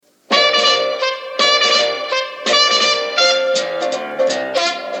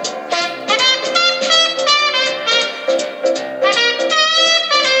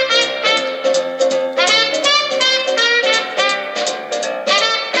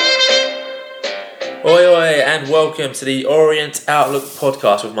Oi oi and welcome to the Orient Outlook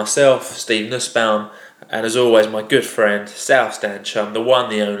podcast with myself, Steve Nussbaum, and as always my good friend, South Stand chum, the one,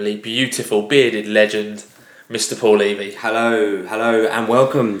 the only, beautiful, bearded legend, Mr. Paul Levy. Hello, and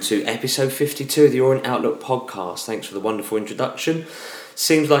welcome to episode 52 of the Orient Outlook podcast. Thanks for the wonderful introduction.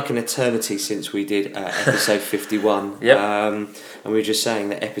 Seems like an eternity since we did episode 51. Yep. And we were just saying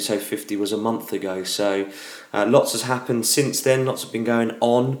that episode 50 was a month ago, so lots has happened since then, lots have been going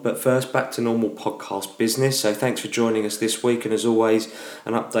on, but first back to normal podcast business. So thanks for joining us this week, and as always,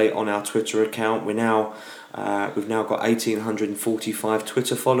 an update on our Twitter account. We've now got 1,845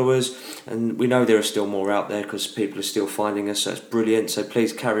 Twitter followers, and we know there are still more out there because people are still finding us, so it's brilliant. So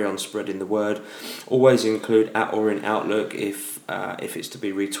please carry on spreading the word. Always include at Orient Outlook if it's to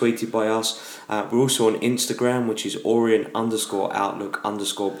be retweeted by us. We're also on Instagram, which is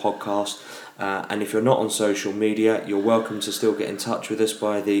Orient_Outlook_podcast. And if you're not on social media, you're welcome to still get in touch with us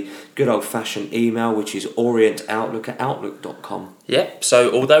by the good old-fashioned email, which is orientoutlook@outlook.com. Yep,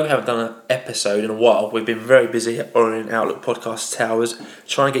 so although we haven't done an episode in a while, we've been very busy at Orient Outlook Podcast Towers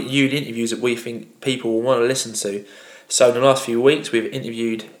trying to get you the interviews that we think people will want to listen to. So in the last few weeks, we've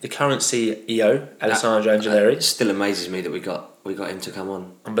interviewed the current CEO, Alessandro Angeleri. It still amazes me that we got him to come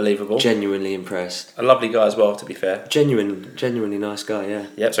on. Unbelievable. Genuinely impressed. A lovely guy as well, to be fair. Genuinely nice guy, yeah.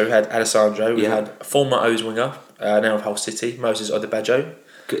 Yep, so we've had Alessandro, we've had former O's winger, now of Hull City, Moses Odebajo.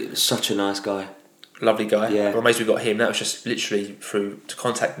 Such a nice guy. Lovely guy. Yeah. I'm amazed we got him. That was just literally through to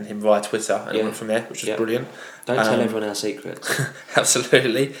contacting him via Twitter, and it went from there, which was brilliant. Don't tell everyone our secrets.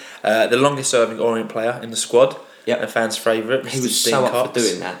 Absolutely. The longest serving Orient player in the squad. Yep. And fans' favourite. He was so up for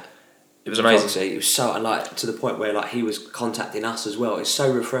doing that. It was amazing. It was so to the point where he was contacting us as well. It's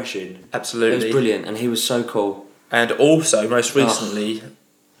so refreshing. Absolutely. It was brilliant, and he was so cool. And also, most recently,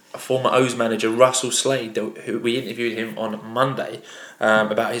 a former O's manager, Russell Slade, who we interviewed him on Monday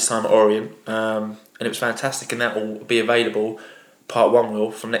about his time at Orient, and it was fantastic. And that will be available, part one will,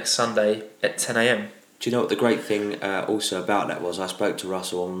 from next Sunday at 10 a.m. Do you know what the great thing also about that was? I spoke to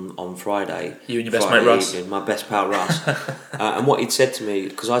Russell on Friday. You and your best mate Russ? Evening, my best pal Russ. And what he'd said to me,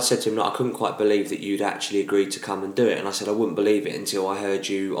 because I'd said to him, I couldn't quite believe that you'd actually agreed to come and do it. And I said, I wouldn't believe it until I heard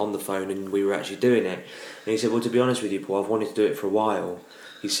you on the phone and we were actually doing it. And he said, well, to be honest with you, Paul, I've wanted to do it for a while.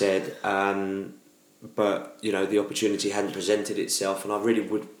 He said, but, the opportunity hadn't presented itself, and I really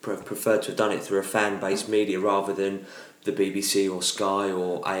would have preferred to have done it through a fan-based media rather than the BBC or Sky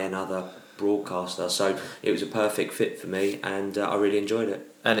or other broadcaster. So it was a perfect fit for me, and I really enjoyed it.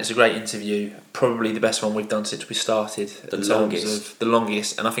 And it's a great interview, probably the best one we've done since we started. The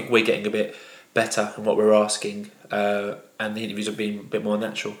longest, and I think we're getting a bit better in what we're asking, and the interviews have been a bit more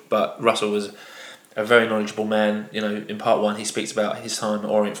natural. But Russell was a very knowledgeable man. In part one he speaks about his time at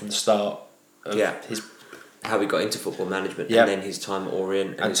Orient from the start. How he got into football management, and then his time at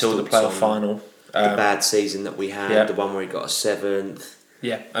Orient until the playoff final. The bad season that we had, the one where he got a 7th.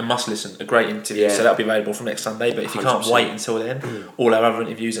 Yeah, and must listen. A great interview. Yeah. So that'll be available from next Sunday. But if you 100%. can't wait until then, all our other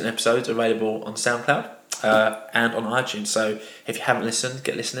interviews and episodes are available on SoundCloud and on iTunes. So if you haven't listened,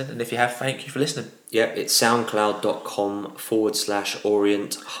 get listening. And if you have, thank you for listening. Yep, it's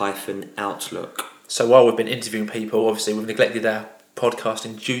soundcloud.com/orient-outlook. So while we've been interviewing people, obviously we've neglected our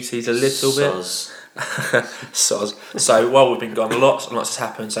podcasting duties a little bit. Soz. So while we've been gone, lots has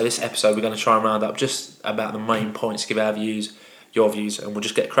happened. So this episode we're going to try and round up just about the main points, give our views, your views, and we'll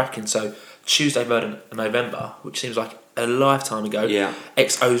just get cracking. So Tuesday, 3rd of November, which seems like a lifetime ago,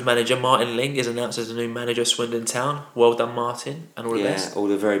 ex-O's manager Martin Ling is announced as the new manager of Swindon Town. Well done, Martin, and all the best. All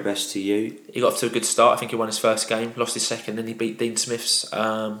the very best to you. He got off to a good start. I think he won his first game, lost his second, then he beat Dean Smith's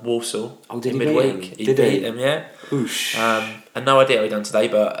Walsall in midweek. He beat him, yeah. Oosh. And no idea how he done today,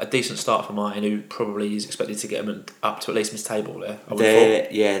 but a decent start for Martin, who probably is expected to get him up to at least mid-table there.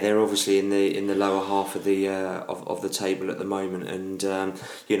 They're obviously in the lower half of the of the table at the moment, and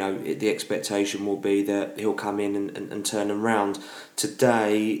the expectation will be that he'll come in and turn them round.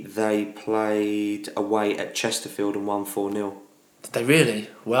 Today they played away at Chesterfield and won 4-0. Did they really?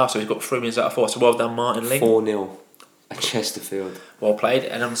 Wow! So he's got 3 wins out of 4. So well done, Martin Ling. 4-0. At Chesterfield. Well played.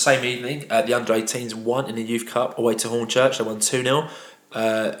 And on the same evening, the under-18s won in the Youth Cup away to Hornchurch. They won 2-0.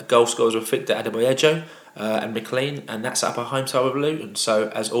 Goal scorers were Victor Adebayo and McLean, and that's up a home side with Luton. So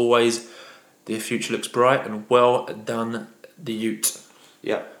as always, the future looks bright, and well done, the Ute.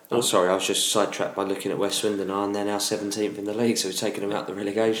 Yep. I'm sorry, I was just sidetracked by looking at West Swindon, and they're now 17th in the league, so we've taken them out the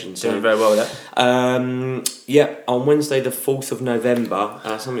relegation. So doing very well with that. On Wednesday the 4th of November,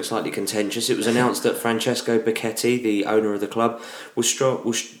 something slightly contentious, it was announced that Francesco Becchetti, the owner of the club, will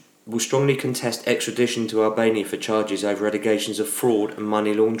strongly contest extradition to Albania for charges over allegations of fraud and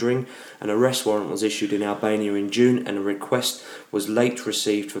money laundering. An arrest warrant was issued in Albania in June, and a request was late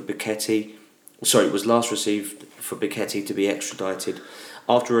received for Becchetti received for Bicchetti to be extradited.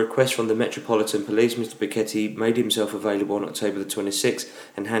 After a request from the Metropolitan Police, Mr. Bicchetti made himself available on October the 26th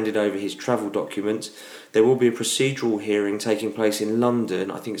and handed over his travel documents. There will be a procedural hearing taking place in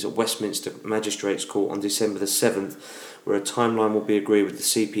London, I think it's at Westminster Magistrates Court, on December the 7th, where a timeline will be agreed with the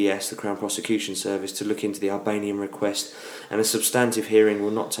CPS, the Crown Prosecution Service, to look into the Albanian request, and a substantive hearing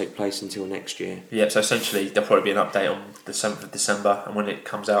will not take place until next year. Yeah, so essentially there'll probably be an update on the 7th of December, and when it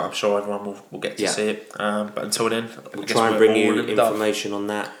comes out I'm sure everyone will get to see it. But until then, we'll try and bring you information on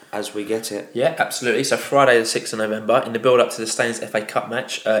that as we get it. Yeah, absolutely. So Friday the 6th of November, in the build-up to the Staines FA Cup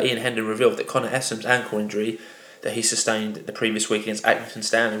match, Ian Hendon revealed that Connor Essam's ankle injury that he sustained the previous week against Accrington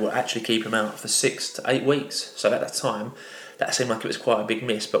Stanley will actually keep him out for 6 to 8 weeks. So at that time, that seemed like it was quite a big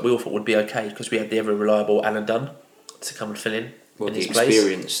miss, but we all thought it would be okay because we had the ever reliable Alan Dunn to come and fill in. Well, in the his place.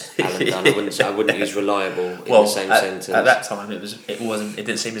 Experienced Alan Dunn. I wouldn't use reliable in the same sentence. At that time, it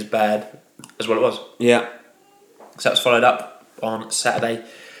didn't seem as bad as what it was. Yeah. So that was followed up on Saturday,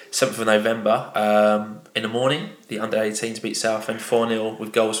 7th of November. In the morning, the under-18s beat Southend 4-0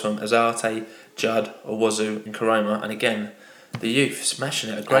 with goals from Azarte, Judd, Owozu and Karoma. And again, the youth smashing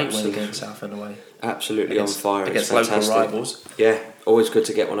it. A great win against Southend away. Absolutely on fire. Against local rivals. Yeah, always good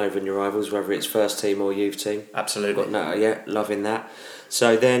to get one over in your rivals, whether it's first team or youth team. Absolutely. Loving that.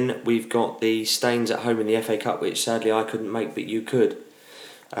 So then we've got the Staines at home in the FA Cup, which sadly I couldn't make, but you could.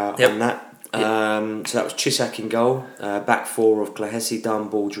 On that. So that was Chisak in goal, back four of Clahesi, Dunn,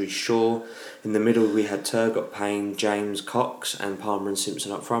 Baldry, Shaw. In the middle we had Turgot, Payne, James, Cox and Palmer and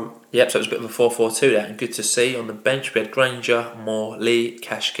Simpson up front. Yep, so it was a bit of a 4-4-2 there, and good to see. On the bench we had Granger, Moore, Lee,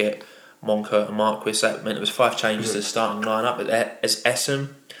 Cashkett, Monker and Marquis. That meant it was 5 changes to the starting line-up as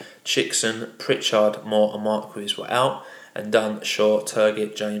Essam, Chickson, Pritchard, Moore and Marquis were out, and Dunn, Shaw,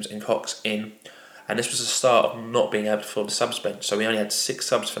 Turgid, James and Cox in. And this was the start of not being able to fill the subs bench, so we only had 6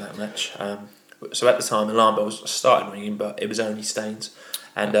 subs for that match. So at the time the alarm bell started ringing, but it was only Staines.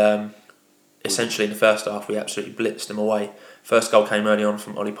 And essentially in the first half we absolutely blitzed them away. First goal came early on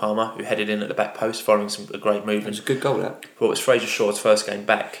from Ollie Palmer, who headed in at the back post following a great movement. It was a good goal, that. Well, it was Fraser Shaw's first game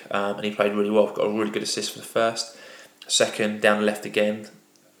back, and he played really well. Got a really good assist for the first. Second, down the left again,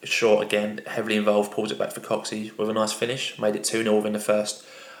 Shaw again, heavily involved, pulls it back for Coxey with a nice finish. Made it 2-0 within the first,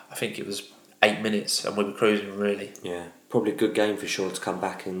 I think it was 8 minutes, and we were cruising really. Yeah, probably a good game for Shaw to come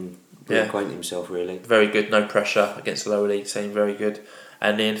back and reacquaint himself really. Very good, no pressure against the lower league team, very good.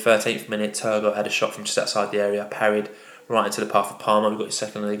 And in 13th minute, Turgot had a shot from just outside the area, parried right into the path of Palmer. We got his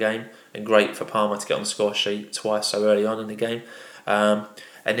second of the game, and great for Palmer to get on the score sheet twice so early on in the game. And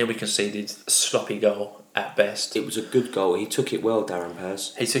then we conceded a sloppy goal at best. It was a good goal. He took it well, Darren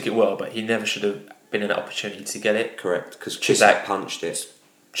Pearce. He took it well, but he never should have been in an opportunity to get it. Correct, because Chisak punched it.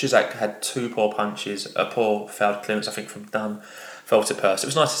 Chisak had 2 poor punches, a poor fouled clearance, I think, from Dunn, fell to Pearce. It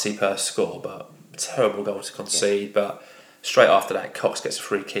was nice to see Pearce score, but terrible goal to concede. Yeah. But straight after that, Cox gets a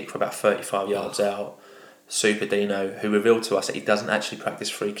free kick for about 35 yards out. Super Dino, who revealed to us that he doesn't actually practice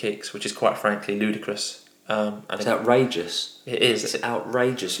free kicks, which is quite frankly ludicrous. It's outrageous. It is. It's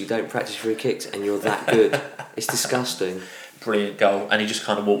outrageous. You don't practice free kicks and you're that good. It's disgusting. Brilliant goal. And he just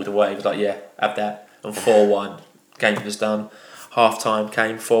kind of walked away. He was like, yeah, have that. And 4-1. Game was done. Half time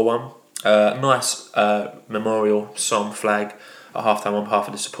came 4-1. Nice memorial song flag at half time on behalf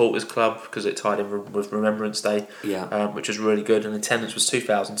of the supporters club because it tied in with Remembrance Day, which was really good. And attendance was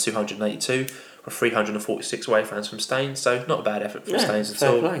 2,282 with 346 away fans from Staines, so not a bad effort from Staines at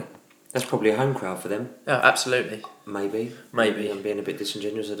all. Play. That's probably a home crowd for them. Yeah, absolutely. Maybe I'm being a bit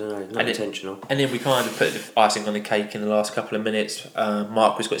disingenuous, I don't know, not intentional. And then we kind of put the icing on the cake in the last couple of minutes.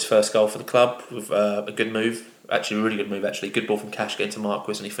 Marquis got his first goal for the club with a good move. Actually, a really good move, actually. Good ball from Cash getting to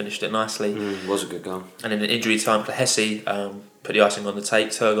Marquis and he finished it nicely. Was a good goal. And in injury time, Clahesi put the icing on the cake.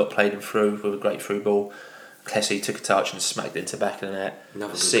 Turgot played him through with a great through ball. Clahesi took a touch and smacked it into the back of the net.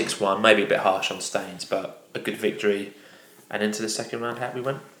 6-1, maybe a bit harsh on Staines, but a good victory. And into the second round hat we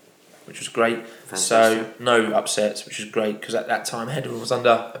went, which was great. Fantastic. So no upsets, which was great because at that time Hendon was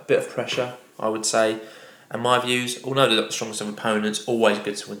under a bit of pressure, I would say. And my views, although they're not the strongest of opponents, always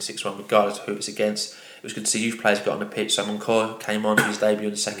good to win 6-1 regardless of who it's against. It was good to see youth players got on the pitch. So Moncourt came on for his debut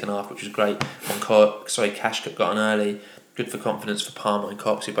in the second half, which was great. Cashcut got on early. Good for confidence for Palmer and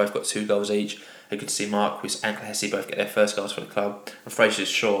Cox, who both got 2 goals each. Good to see Marquis and Clahesi both get their first goals for the club. And Fraser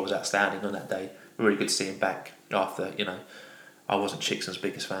Shaw was outstanding on that day. Really good to see him back after, I wasn't Chickson's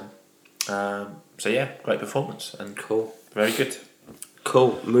biggest fan. Great performance and cool. Very good.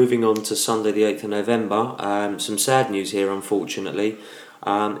 Cool. Moving on to Sunday the 8th of November. Some sad news here, unfortunately.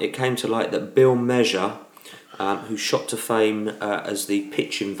 It came to light that Bill Measure who shot to fame as the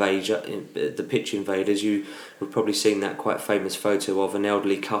pitch invader. The pitch invaders. You have probably seen that quite famous photo of an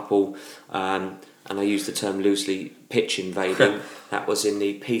elderly couple, and I use the term loosely, pitch invading. That was in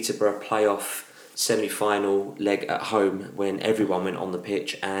the Peterborough playoff semi-final leg at home when everyone went on the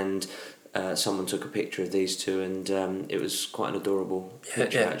pitch, and someone took a picture of these two, and it was quite an adorable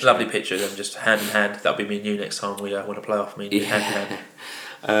picture. Yeah, actually. lovely picture. Them just hand in hand. That'll be me and you next time we want to play off. Me and you hand in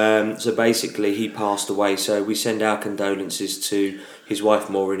hand. So basically, he passed away. So we send our condolences to his wife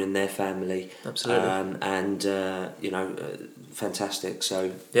Maureen and their family. Absolutely. Fantastic.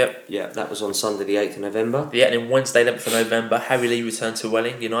 So Yep. yeah, that was on Sunday the 8th of November. Yeah, and then Wednesday, 11th of November, Harry Lee returned to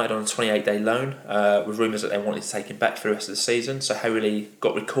Welling United on a 28-day loan, with rumours that they wanted to take him back for the rest of the season. So Harry Lee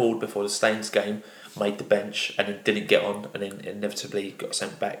got recalled before the Staines game, made the bench, and then didn't get on, and then inevitably got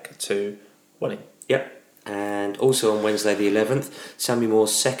sent back to Welling. Yep. And also on Wednesday the 11th, Sammy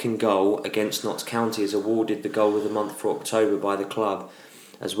Moore's second goal against Notts County is awarded the Goal of the Month for October by the club,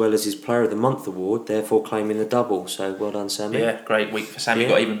 as well as his Player of the Month award, therefore claiming the double. So well done, Sammy. Yeah, great week for Sammy.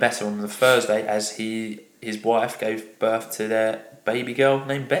 Got even better on the Thursday as his wife gave birth to their baby girl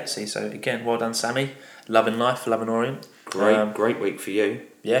named Betsy. So again, well done, Sammy. Loving life, loving Orient. Great week for you.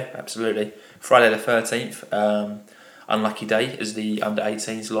 Yeah, absolutely. Friday the 13th, unlucky day as the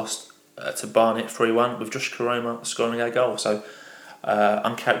under-18s lost to Barnet 3-1 with Josh Karoma scoring a goal. So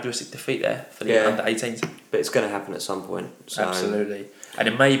uncharacteristic defeat there for the under-18s. But it's going to happen at some point. So. Absolutely. And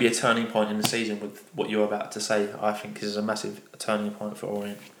it may be a turning point in the season with what you're about to say. I think this is a massive turning point for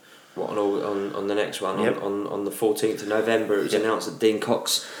Orient. What on the next one? Yep. On the 14th of November, it was announced that Dean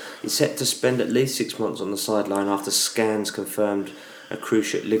Cox is set to spend at least 6 months on the sideline after scans confirmed a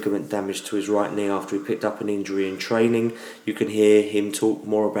cruciate ligament damage to his right knee after he picked up an injury in training. You can hear him talk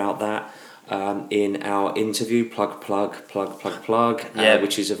more about that in our interview,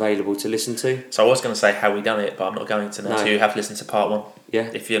 which is available to listen to. So I was going to say how we done it, but I'm not going to now. No. So you have to listen to part 1. Yeah.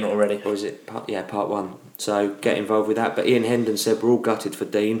 If you're not already. Or is it part 1? So get involved with that. But Ian Hendon said we're all gutted for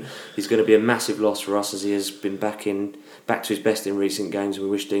Dean. He's going to be a massive loss for us as he has been back to his best in recent games. We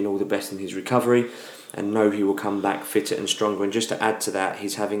wish Dean all the best in his recovery and know he will come back fitter and stronger. And just to add to that,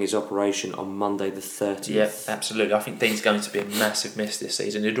 he's having his operation on Monday the 30th. Yeah, absolutely. I think Dean's going to be a massive miss this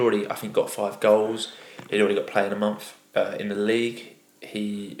season. He'd already, I think, got 5 goals. He'd already got Player of the Month in the league.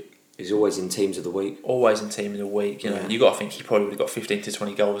 He's always in teams of the week. Always in team of the week. You know, you got to think he probably would have got 15 to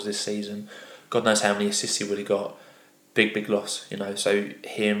 20 goals this season. God knows how many assists he would have got. Big loss. You know, so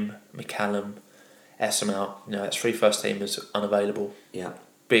him, McCallum, SML. You know, that's 3 first teamers unavailable. Yeah.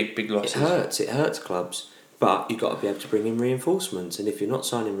 Big losses. It hurts clubs, but you've got to be able to bring in reinforcements, and if you're not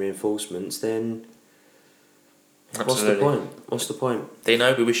signing reinforcements, then Absolutely. What's the point?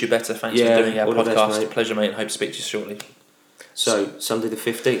 Dino, we wish you better. Thanks for doing our podcast. Best, Pleasure, mate, and hope to speak to you shortly. So, Sunday the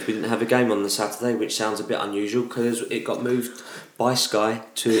 15th, we didn't have a game on the Saturday, which sounds a bit unusual because it got moved by Sky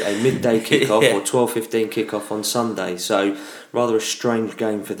to a midday kick-off or 12:15 kick-off on Sunday. So, rather a strange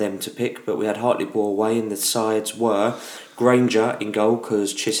game for them to pick, but we had Hartlepool away and the sides were Granger in goal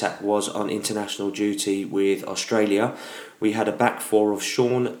because Chisak was on international duty with Australia. We had a back four of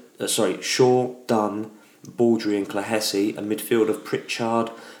Shaw, Dunn, Baldry and Clahessy, a midfield of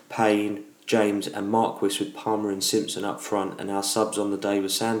Pritchard, Payne, James and Marquis with Palmer and Simpson up front, and our subs on the day were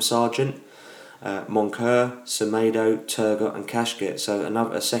Sam Sargent, Moncur, Semedo, Turgot and Cashgate. So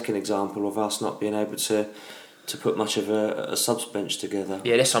a second example of us not being able to put much of a subs bench together.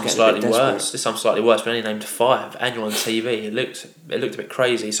 Yeah, this time slightly worse. We only named 5, and you're on TV. It looked a bit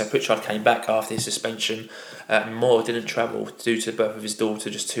crazy. So Pritchard came back after his suspension. Moore didn't travel due to the birth of his daughter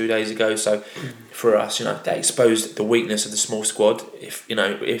just 2 days ago. So for us, that exposed the weakness of the small squad. If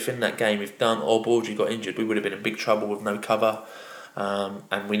in that game, if Dunn or Baldry got injured, we would have been in big trouble with no cover,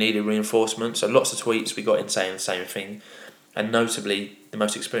 and we needed reinforcement. So lots of tweets we got in saying the same thing, and notably the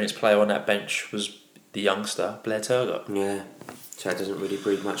most experienced player on that bench was the youngster Blair Turgot. Yeah, so it doesn't really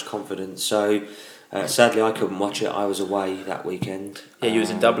breed much confidence. So sadly, I couldn't watch it. I was away that weekend. Yeah, you was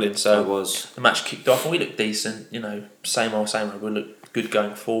in Dublin, so I was. The match kicked off and we looked decent. Same old. We looked good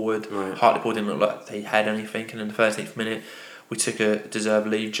going forward. Right. Hartlepool didn't look like they had anything, and in the 13th minute, we took a deserved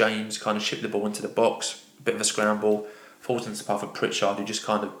lead. James kind of chipped the ball into the box, a bit of a scramble, falls into the path of Pritchard, who just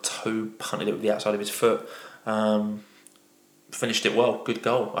kind of toe punted it with the outside of his foot. Finished it well, good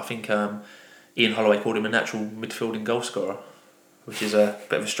goal. I think Ian Holloway called him a natural midfielding goal scorer, which is a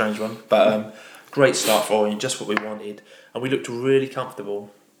bit of a strange one. But great start for Orient, just what we wanted. And we looked really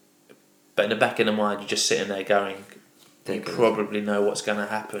comfortable. But in the back of the mind, you're just sitting there going, you probably know what's going to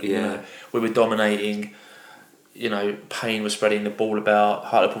happen. Yeah. We were dominating. Payne was spreading the ball about.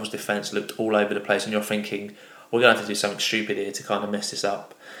 Hartlepool's defence looked all over the place. And you're thinking, we're going to have to do something stupid here to kind of mess this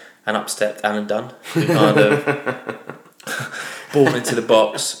up. and up stepped Alan Dunn, who kind of ball into the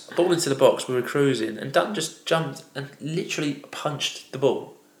box. We were cruising, and Dunn just jumped and literally punched the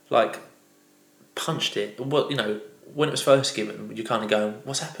ball, like punched it. Well, when it was first given, you're kind of going,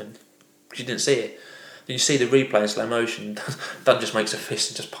 "What's happened?" Because you didn't see it. Then you see the replay in slow motion. Dunn just makes a fist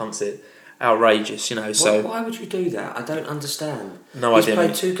and just punts it. Outrageous, So why would you do that? I don't understand. No He's idea.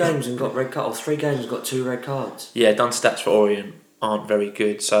 played 2 games and got red card, or 3 games and got 2 red cards. Yeah, Dunn's stats for Orient aren't very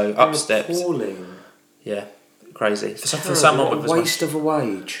good. So up steps. Appalling. Yeah, crazy. For someone with waste of a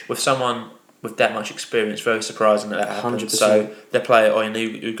wage. With someone with that much experience, very surprising that happened. 100%. So their player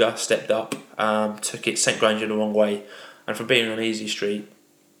Oyenuga stepped up, took it, sent Granger the wrong way, and from being on easy street,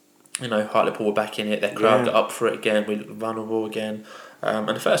 Hartlepool were back in it. Their crowd got up for it again. We looked vulnerable again, and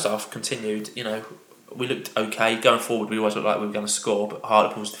the first half continued. We looked okay going forward. We always looked like we were going to score, but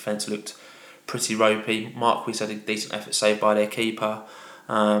Hartlepool's defence looked pretty ropey. Marquis had a decent effort saved by their keeper.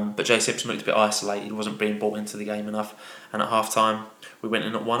 But Jay Simpson looked a bit isolated. He wasn't being brought into the game enough. And at half time, we went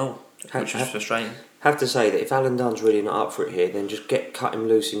in at 1-1, which was frustrating. Have to say that if Alan Dunn's really not up for it here, then just cut him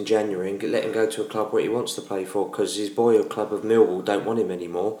loose in January and let him go to a club where he wants to play for, because his boyhood club of Millwall don't want him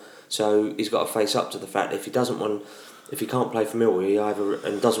anymore. So he's got to face up to the fact that if he can't play for Millwall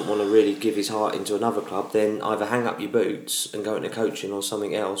and doesn't want to really give his heart into another club, then either hang up your boots and go into coaching or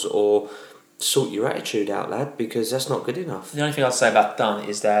something else, or sort your attitude out, lad, because that's not good enough. The only thing I'd say about Dunn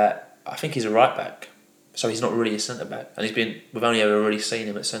is that I think he's a right back, so he's not really a centre back, and we've only ever really seen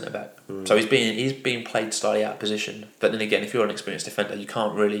him at centre back. So he's being played slightly out of position. But then again, if you're an experienced defender, you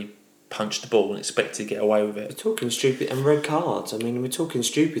can't really punch the ball and expect to get away with it. We're talking stupid and red cards. I mean, we're talking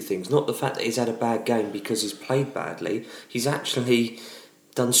stupid things. Not the fact that he's had a bad game because he's played badly. He's actually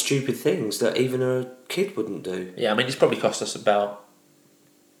done stupid things that even a kid wouldn't do. Yeah, I mean, it's probably cost us about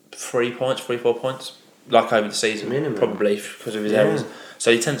 4 points, like over the season, minimum, probably because of his errors.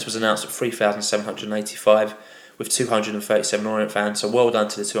 So the attendance was announced at 3,785 with 237 Orient fans. So well done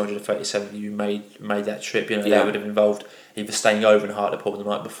to the 237 who made that trip. That would have involved either staying over in Hartlepool the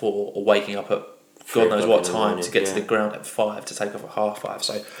night before or waking up at God knows what time to get to the ground at 5 to take off at 5:30.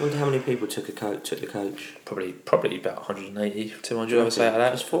 So I wonder how many people took the coach. Probably about 180, 200. I would say like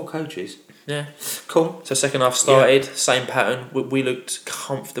that. That's 4 coaches. Yeah, cool. So second half started, same pattern. We looked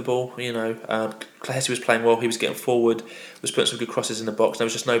comfortable. Classy was playing well. He was getting forward, was putting some good crosses in the box. There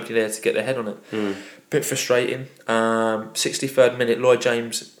was just nobody there to get their head on it. Bit frustrating. 63rd minute, Lloyd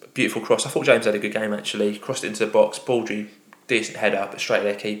James, beautiful cross. I thought James had a good game actually. Crossed it into the box. Baldry, decent header, but straight at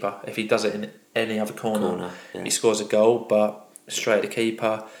their keeper. If he does it in any other corner. He scores a goal, but straight at the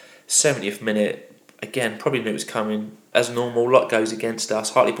keeper. 70th minute. Again, probably knew it was coming. As normal, lot goes against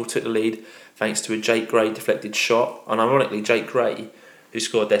us. Hartlepool took the lead thanks to a Jake Gray deflected shot. And ironically, Jake Gray, who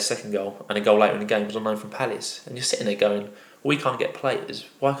scored their second goal and a goal later in the game, was on loan from Palace. And you're sitting there going, we can't get players.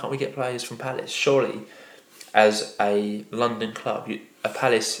 Why can't we get players from Palace? Surely, as a London club, a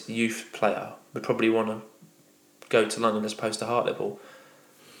Palace youth player would probably want to go to London as opposed to Hartlepool.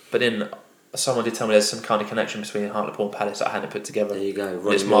 But then someone did tell me there's some kind of connection between Hartlepool and Palace that I hadn't put together. There you go.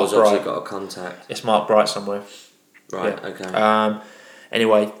 Ronnie Moore's obviously got a contact. It's Mark Bright somewhere. Right, okay.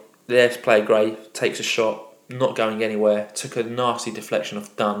 Anyway, their player Gray takes a shot, not going anywhere, took a nasty deflection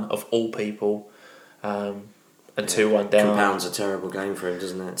of Dunn, of all people, and 2-1 down. Compounds a terrible game for him,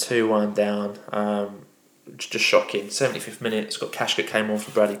 doesn't it? 2-1 down. Just shocking. 75th minute, Scott Cashcott came on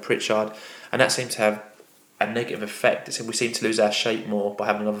for Bradley Pritchard, and that seemed to have a negative effect. We seemed to lose our shape more by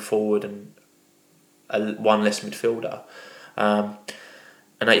having another forward and one less midfielder. An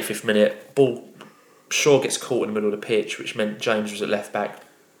 85th minute, ball Shaw gets caught in the middle of the pitch, which meant James was at left back.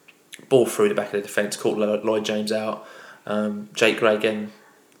 Ball through the back of the defence, caught Lloyd James out. Jake Gray again,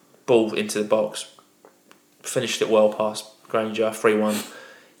 ball into the box, finished it well past Granger, 3-1,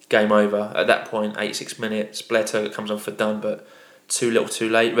 game over. At that point, 86 minutes, Blair Turgott comes on for Dunn, but too little too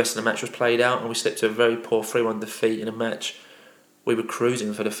late. Rest of the match was played out and we slipped to a very poor 3-1 defeat in a match. We were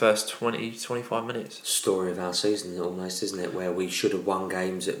cruising for the first 20-25 minutes. Story of our season almost, isn't it? Where we should have won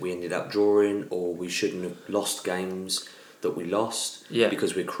games that we ended up drawing, or we shouldn't have lost games that we lost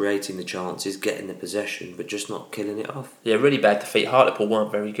because we're creating the chances, getting the possession, but just not killing it off. Yeah, really bad defeat. Hartlepool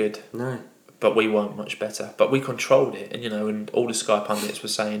weren't very good. No. But we weren't much better. But we controlled it, and all the Sky pundits were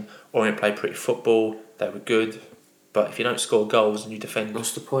saying Orient played pretty football, they were good, but if you don't score goals and you defend,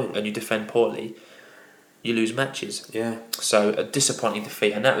 what's the point? And you defend poorly, you lose matches. Yeah. So a disappointing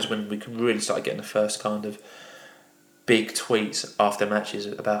defeat, and that was when we could really start getting the first kind of big tweets after matches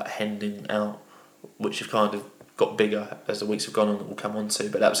about Hendon out, which have kind of got bigger as the weeks have gone on that we'll come on to.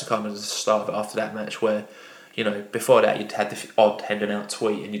 But that was kind of the start of it after that match where, before that you'd had the odd Hendon out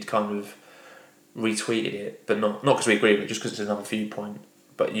tweet and you'd kind of retweeted it, but not because we agreed with it, just because it's another viewpoint.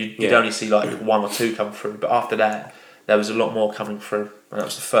 but you'd only see like 1 or 2 come through. But after that, there was a lot more coming through, and that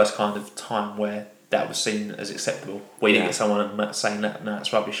was the first kind of time where that was seen as acceptable. We didn't get someone saying that, no,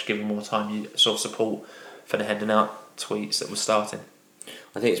 it's rubbish, give them more time, you sort of support for the handing out tweets that were starting.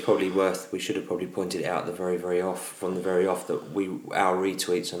 I think it's probably we should have probably pointed it out from the very off that our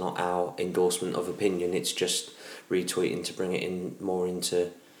retweets are not our endorsement of opinion, it's just retweeting to bring it in more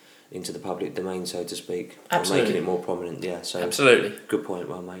into the public domain, so to speak. Absolutely. Making it more prominent, so absolutely. Good point,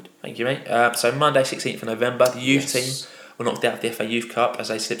 well made. Thank you, mate. So Monday 16th of November, the youth team were knocked out of the FA Youth Cup as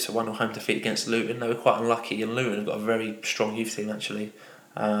they slipped to 1-0 home defeat against Luton. They were quite unlucky, and Luton have got a very strong youth team actually.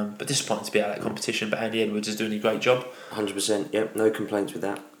 But disappointing to be out of that competition, but Andy Edwards is doing a great job. 100%, yep, no complaints with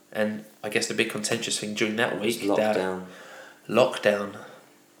that. And I guess the big contentious thing during that week... Lockdown.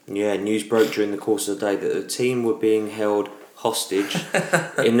 Yeah, news broke during the course of the day that the team were being held hostage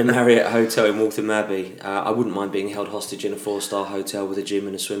in the Marriott Hotel in Waltham Abbey. I wouldn't mind being held hostage in a 4-star hotel with a gym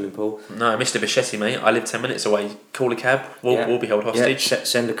and a swimming pool. No, Mr. Bichetti, mate, I live 10 minutes away. Call a cab, we'll be held hostage. Yeah,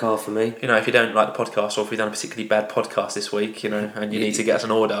 send a car for me. You know, if you don't like the podcast, or if we've done a particularly bad podcast this week, you know, and you need to get us an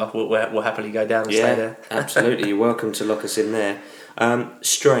order, we'll happily go down and stay there. Absolutely, you're welcome to lock us in there.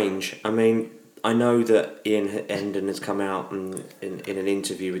 Strange. I mean, I know that Ian Hendon has come out in an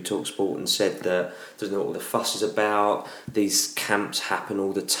interview with TalkSport and said that doesn't know what all the fuss is about. These camps happen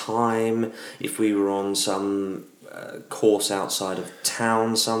all the time. If we were on some course outside of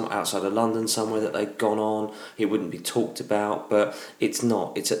town, outside of London somewhere that they'd gone on, it wouldn't be talked about. But it's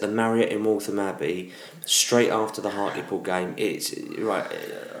not. It's at the Marriott in Waltham Abbey, straight after the Hartlepool game. It's right.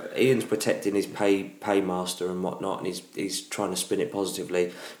 Ian's protecting his paymaster and whatnot, and he's trying to spin it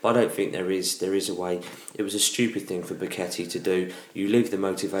positively. But I don't think there is a way. It was a stupid thing for Bichetti to do. You leave the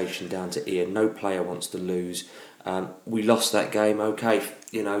motivation down to Ian. No player wants to lose. We lost that game, okay,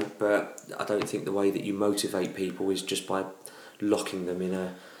 you know, but I don't think the way that you motivate people is just by locking them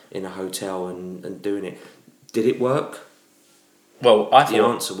in a hotel and doing it. Did it work? Well, I thought the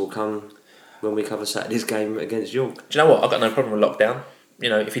answer will come when we cover Saturday's game against York. Do you know what? I've got no problem with lockdown. You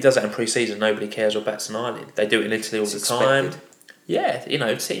know, if he does that in pre-season, nobody cares or bats an eyelid. They do it in Italy all the time. Yeah, you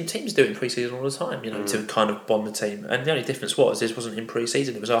know, teams do it in pre-season all the time, you know, to kind of bond the team. And the only difference was this wasn't in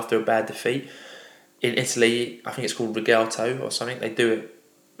pre-season, it was after a bad defeat. In Italy, I think it's called Regalto or something, they do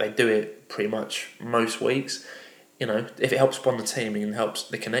it pretty much most weeks. You know, if it helps bond the team and helps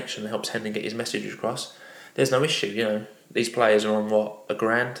the connection, it helps Hendon get his messages across, there's no issue, you know. These players are on,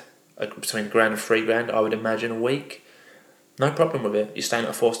 $1,000, between $1,000 and $3,000, I would imagine, a week. No problem with it. You're staying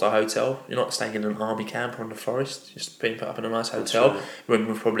at a 4-star hotel. You're not staying in an army camp or in the forest. You're just being put up in a nice hotel. Right. Room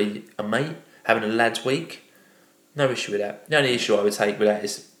with probably a mate, having a lad's week. No issue with that. The only issue I would take with that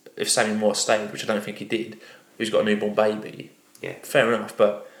is if Sammy Moore stayed, which I don't think he did, who's got a newborn baby. Yeah. Fair enough,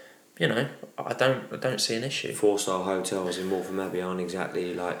 but you know, I don't see an issue. 4-star hotels in Waltham Abbey aren't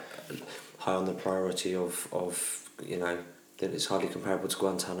exactly like high on the priority of you know. That it's hardly comparable to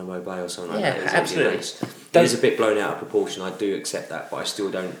Guantanamo Bay or something like that. Yeah, absolutely. It is a bit blown out of proportion, I do accept that, but I still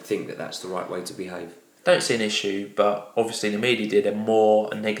don't think that that's the right way to behave. Don't see an issue, but obviously the media did a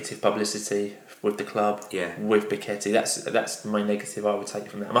more negative publicity with the club, with Bichetti. That's the main negative I would take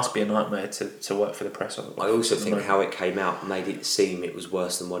from that. It must be a nightmare to work for the press. I also think how it came out made it seem it was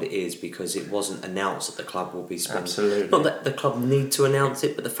worse than what it is, because it wasn't announced that the club will be spending. Absolutely. Not that the club need to announce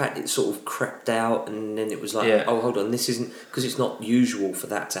it, but the fact it sort of crept out and then it was like, oh, hold on, this isn't, because it's not usual for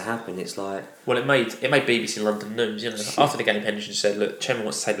that to happen. It's like... Well, it made BBC London news, you know. After the game, Henderson said, look, Chairman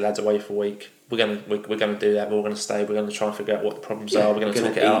wants to take the lads away for a week. We're gonna do that. We're all gonna stay. We're gonna try and figure out what the problems are. We're gonna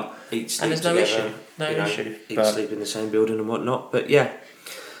talk it out. Eat, and there's no together, issue. Eat, sleep in the same building and whatnot. But yeah.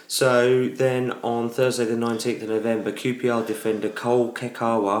 So then on Thursday the 19th of November, QPR defender Cole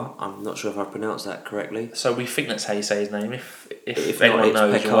Kekawa, I'm not sure if I pronounced that correctly. So we think that's how you say his name. If not, anyone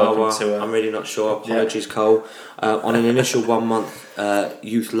knows, you're welcome to. I'm really not sure. Apologies, Cole. On an initial 1 month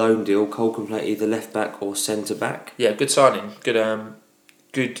youth loan deal, Cole can play either left back or centre back. Yeah, good signing.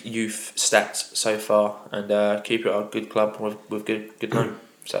 Good youth stats so far, and QPR a good club with good loan.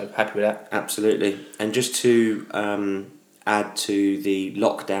 So happy with that. Absolutely. And just to add to the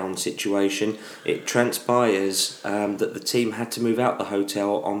lockdown situation, it transpires that the team had to move out the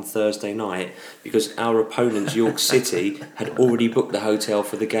hotel on Thursday night because our opponents, York City, had already booked the hotel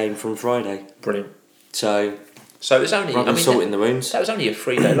for the game from Friday. Brilliant. So it was only salt in the wounds. That was only a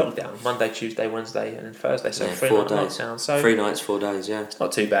 3-day lockdown: Monday, Tuesday, Wednesday, and then Thursday. So 3 night lockdown. So 3 nights, 4 days. Yeah, it's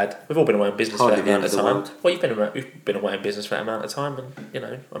not too bad. We've all been away on business Hardly for that amount of time. world. Well, you've been away on business for that amount of time, and you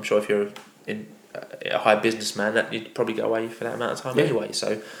know, I'm sure if you're a high businessman, that you'd probably go away for that amount of time anyway.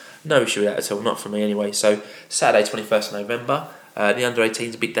 So no issue with that at all. Not for me anyway. So Saturday, 21st of November, the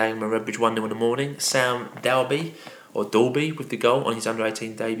under-18s big day in Redbridge 1-0 in the morning. Sam Dalby or Dalby with the goal on his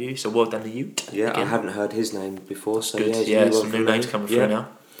under-18 debut. So well done to Ute. Yeah, again. I hadn't heard his name before, so Good. yeah, Some new names coming through now.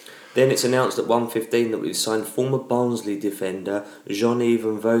 Then it's announced at 1:15 that we've signed former Barnsley defender Jean-Yves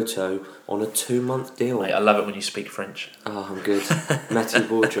Voto on a 2-month deal. Mate, I love it when you speak French. Oh, I'm good. Matthew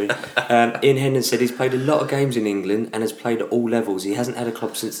Baudry. Ian Hendon said he's played a lot of games in England and has played at all levels. He hasn't had a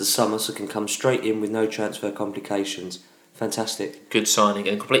club since the summer, so can come straight in with no transfer complications. Fantastic. Good signing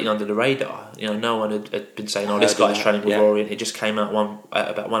and completely under the radar. No one had been saying, this guy's training with Orient. It just came out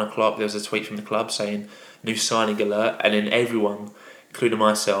about 1 o'clock. There was a tweet from the club saying, new signing alert, and then everyone, including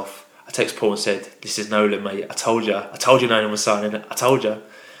myself, I text Paul and said, this is Nolan, mate. I told you Nolan was signing it. I told you.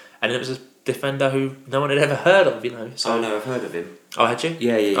 And it was a defender who no one had ever heard of, So, oh, no, I've heard of him. Oh, had you?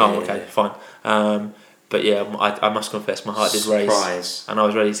 Yeah. Oh, okay, fine. But yeah, I must confess, my heart did race. And I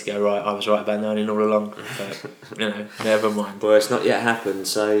was ready to go, right, I was right about Nolan all along. But, never mind. Well, it's not yet happened,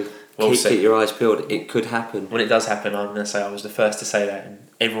 so keep your eyes peeled. It could happen. When it does happen, I'm going to say I was the first to say that, and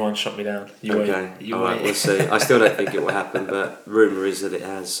everyone shot me down. Okay, alright, we'll see. I still don't think it will happen, but rumour is that it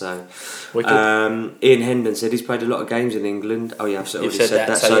has. So, Ian Hendon said he's played a lot of games in England. Oh yeah, I've already said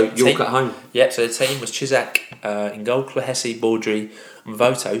that. So York at home. Yeah, so the team was Chisak in goal, Clohessy, Baudry, and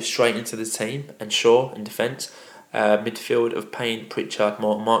Voto straight into the team, and Shaw in defence. Midfield of Payne, Pritchard,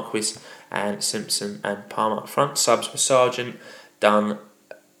 Marquis, and Simpson and Palmer up front. Subs were Sargent, Dunn,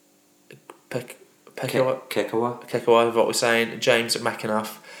 Kekawa, what we're saying, James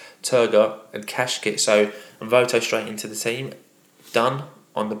McAnuff, Turger and Kashkit. So Voto straight into the team. Dunn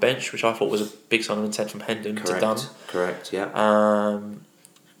on the bench, which I thought was a big sign of intent from Hendon to Dunn. Correct, yeah.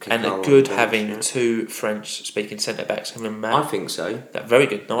 And a good having two French-speaking centre-backs. I think so. Very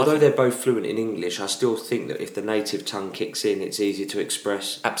good. No, although they're both fluent in English, I still think that if the native tongue kicks in, it's easier to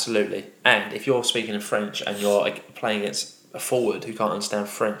express. Absolutely. And if you're speaking in French and you're playing against a forward who can't understand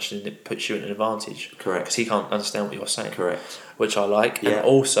French, then it puts you in an advantage. Correct. Because he can't understand what you're saying. Correct. Which I like. Yeah. And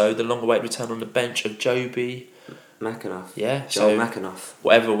also the longer wait return on the bench of Joby McAnuff. Yeah. Joel McAnuff.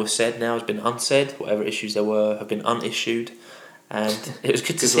 Whatever was said now has been unsaid. Whatever issues there were have been unissued. And it was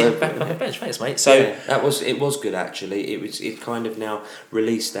good to see him back on the bench. Thanks, mate. So yeah, it was good actually. It kind of now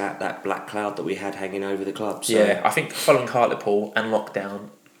released that black cloud that we had hanging over the club. So. Yeah, I think following Hartlepool and lockdown,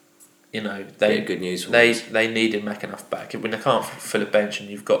 they good news. They needed McAnuff back. When they can't fill a bench and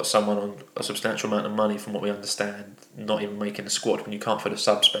you've got someone on a substantial amount of money, from what we understand, not even making a squad when you can't fill a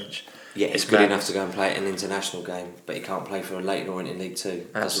subs bench. Yeah, it's good enough to go and play an international game, but he can't play for a Leighton Orient in League Two.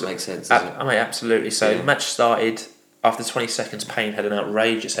 Doesn't make sense. Does it? Mate, absolutely. So the match started. After 20 seconds, Payne had an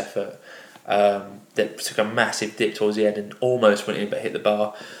outrageous effort that took a massive dip towards the end and almost went in but hit the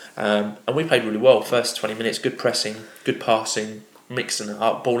bar. And we played really well. First 20 minutes, good pressing, good passing, mixing it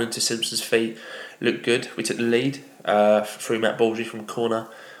up, ball into Simpson's feet, looked good. We took the lead through Matt Baudry from corner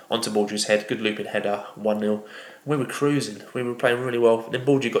onto Baudry's head, good looping header, 1-0. We were cruising, we were playing really well. Then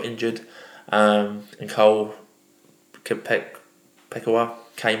Baudry got injured and Cole Pekawa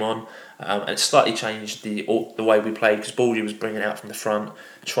came on. And it slightly changed the way we played because Baudry was bringing it out from the front,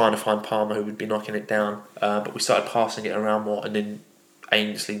 trying to find Palmer who would be knocking it down. But we started passing it around more and then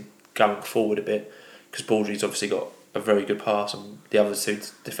aimlessly going forward a bit because Baudry's obviously got a very good pass and the other two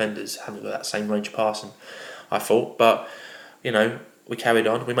defenders haven't got that same range of passing, I thought. But, we carried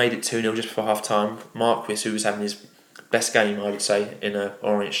on. We made it 2-0 just before half-time. Marquis, who was having his best game, I would say, in an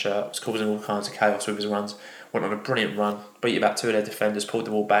Orient shirt, was causing all kinds of chaos with his runs. Went on a brilliant run, beat about two of their defenders, pulled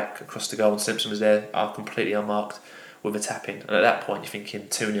the ball back across the goal, and Simpson was there, completely unmarked with a tap-in. And at that point, you're thinking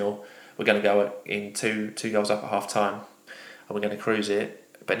 2-0, we're going to go in two goals up at half-time, and we're going to cruise it.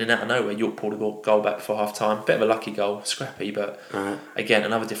 But then out of nowhere, York pulled a goal back before half-time. Bit of a lucky goal, scrappy, but again,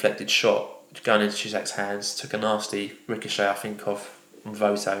 another deflected shot going into Chizak's hands, took a nasty ricochet, I think, of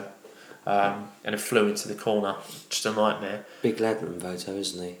Voto. And it flew into the corner. Just a nightmare. Big lad Voto,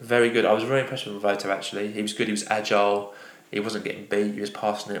 isn't he? Very good. I was very impressed with Voto actually. He was good, he was agile, he wasn't getting beat, he was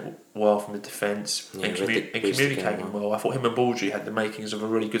passing it well from the defence and communicating well. I thought him and Baudry had the makings of a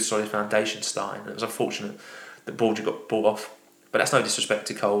really good solid foundation starting. It was unfortunate that Baudry got bought off. But that's no disrespect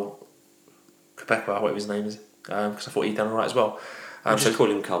to Cole Kopekwa, whatever his name is, because I thought he'd done alright as well. Just call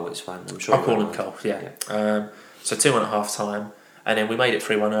him Cole, it's fine. I'm sure I'll call him Cole, yeah. So 2-1 at half time. And then we made it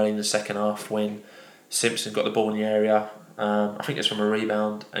 3-1 early in the second half when Simpson got the ball in the area. I think it's from a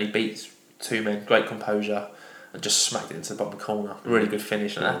rebound, and he beats two men, great composure, and just smacked it into the bottom corner. Really good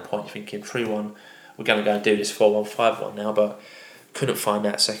finish. And at that point, you're thinking 3-1, we're going to go and do this 4-1, 5-1 now, but couldn't find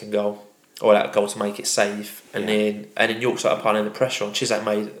that second goal or that goal to make it safe. And then York started piling the pressure on. Chisak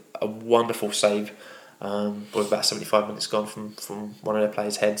made a wonderful save with about 75 minutes gone from one of their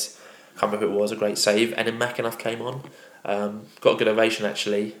players' heads. I can't remember who it was, a great save. And then McAnuff came on. Got a good ovation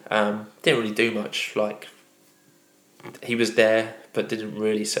actually. Didn't really do much, he was there, but didn't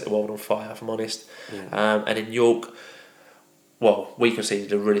really set the world on fire, if I'm honest. Yeah. And in York, well, we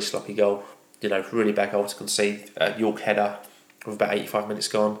conceded a really sloppy goal. Really bad goal to concede. York header with about 85 minutes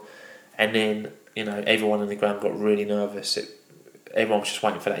gone, and then everyone in the ground got really nervous. Everyone was just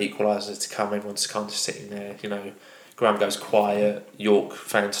waiting for that equaliser to come. Everyone's kind of sitting there. Ground goes quiet. York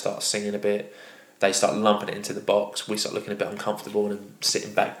fans start singing a bit. They start lumping it into the box. We start looking a bit uncomfortable and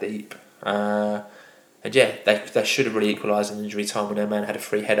sitting back deep. And yeah, they should have really equalised in injury time when their man had a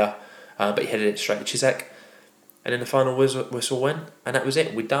free header, but he headed it straight to Chisek. And then the final whistle went, and that was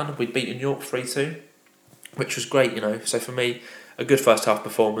it. We'd done. We'd beaten York 3-2, which was great, So for me, a good first half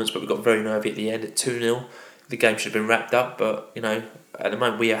performance, but we got very nervy at the end at 2-0. The game should have been wrapped up, but at the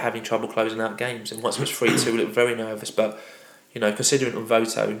moment we are having trouble closing out games. And once it was 3-2, we looked very nervous. But considering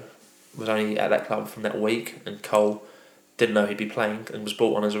Unvoto was only at that club from that week, and Cole didn't know he'd be playing and was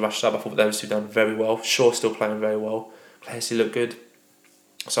brought on as a rush sub, I thought those two done very well. Shaw still playing very well. Classy looked good.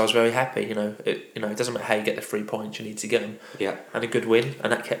 So I was very happy. It doesn't matter how you get the 3 points, you need to get them. Yeah. And a good win,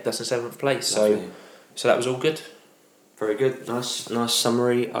 and that kept us in 7th place. Lovely. So that was all good. Very good. Nice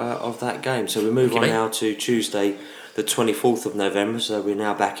summary of that game. So we move on now to Tuesday, the 24th of November. So we're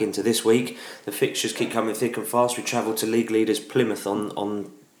now back into this week. The fixtures keep coming thick and fast. We travel to league leaders Plymouth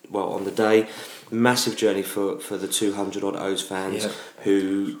on the day. Massive journey for the 200 odd O's fans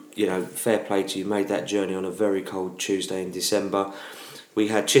who, fair play to you, made that journey on a very cold Tuesday in December. We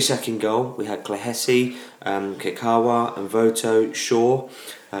had Chisek in goal, we had Klehesi, Kikawa, and Voto, Shaw,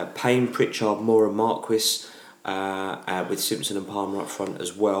 Payne, Pritchard, Moore and Marquis, with Simpson and Palmer up front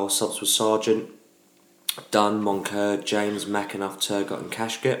as well. Subs were Sargent, Dunn, Moncur, James, McAnuff, Turgott and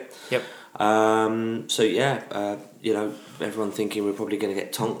Cashgett. Yep. Everyone thinking we're probably going to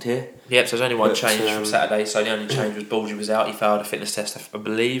get tonked here. Yep, so there's only one change from Saturday. So the only change was Bulgy was out. He failed a fitness test, I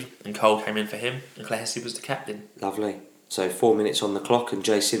believe, and Cole came in for him, and Klehesi was the captain. Lovely. So 4 minutes on the clock, and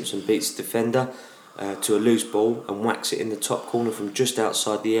Jay Simpson beats the defender to a loose ball and whacks it in the top corner from just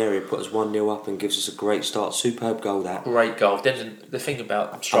outside the area, put us 1-0 up and gives us a great start. Superb goal, that. Great goal. The thing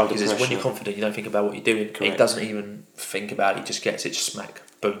about strikers is when you're confident, you don't think about what you're doing. Correct. He doesn't even think about it, he just gets it, smack,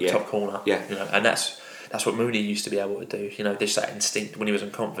 boom, top corner. Yeah. And that's what Mooney used to be able to do. Just that instinct when he was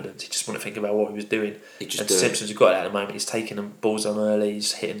in confidence. He just wouldn't think about what he was doing. Simpson's got it at the moment. He's taking the balls on early,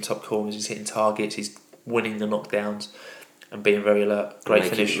 he's hitting top corners, he's hitting targets, he's winning the knockdowns. And being very alert. Great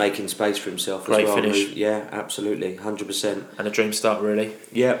finish. Making space for himself Great as well. Finish. Yeah, absolutely. 100%. And a dream start, really.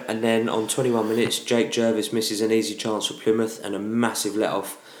 Yeah, and then on 21 minutes, Jake Jervis misses an easy chance for Plymouth and a massive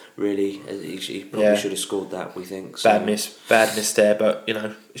let-off, really. He probably should have scored that, we think. So. Bad miss there, but,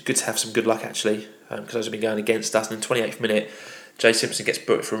 it's good to have some good luck, actually, because those have been going against us. And in the 28th minute, Jay Simpson gets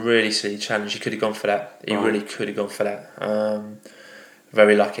booked for a really silly challenge. He could have gone for that. He really could have gone for that.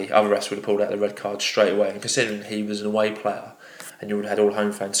 Very lucky. Other refs would have pulled out the red card straight away. And considering he was an away player, and you would have had all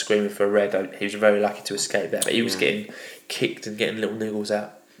home fans screaming for a red, he was very lucky to escape that. But he was getting kicked and getting little niggles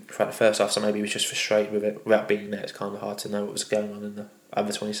out throughout the first half, so maybe he was just frustrated with it. Without being there, it's kind of hard to know what was going on in the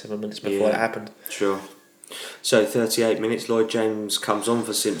other 27 minutes before it happened. Sure. So 38 minutes, Lloyd James comes on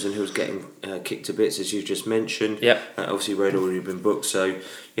for Simpson, who was getting kicked to bits, as you just mentioned. Yep. Obviously, Red already been booked, so,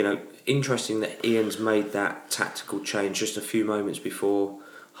 interesting that Ian's made that tactical change just a few moments before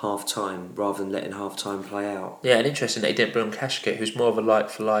half-time, rather than letting half-time play out. Yeah, and interesting that he didn't bring on Kashket, who's more of a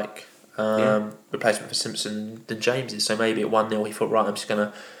like-for-like replacement for Simpson than James is. So maybe at 1-0 he thought, right, I'm just going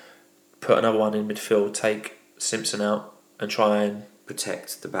to put another one in midfield, take Simpson out and try and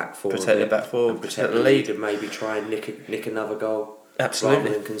protect the back four, protect the lead, and maybe try and nick another goal. Absolutely.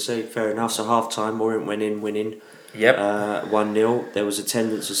 Rather than concede. Fair enough. So half-time, Orient went in winning. Yep. 1-0. There was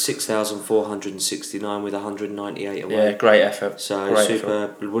attendance of 6,469 with 198 away. Yeah, great effort. So great super.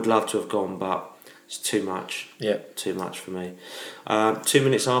 Effort. Would love to have gone, but it's too much. Yeah. Too much for me. 2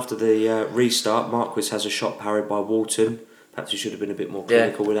 minutes after the restart, Marquis has a shot parried by Walton. Perhaps he should have been a bit more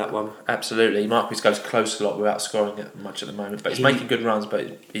clinical with that one. Absolutely. Marquis goes close a lot without scoring it much at the moment, but he's making good runs.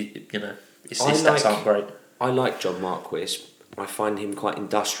 But his stats aren't great. I like John Marquis. I find him quite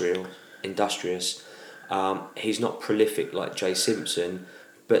industrious. He's not prolific like Jay Simpson,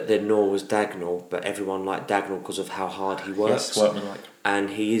 but then nor was Dagnall. But everyone liked Dagnall because of how hard he works. Yes, workmanlike.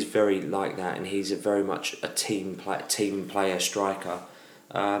 And he is very like that, and he's very much a team player, striker.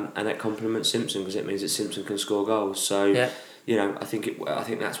 And that complements Simpson because it means that Simpson can score goals. So I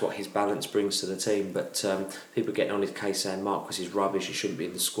think that's what his balance brings to the team. But people getting on his case saying Marquis is rubbish. He shouldn't be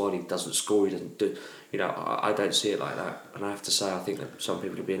in the squad. He doesn't score. He doesn't do. I don't see it like that. And I have to say, I think that some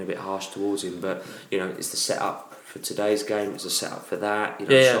people are being a bit harsh towards him. But it's the setup for today's game. It's the setup for that.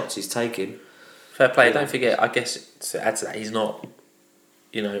 Shots he's taking. Fair play. Don't forget. I guess to add to that, he's not,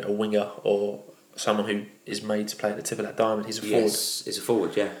 a winger or someone who is made to play at the tip of that diamond. He's a forward. Yes, he's a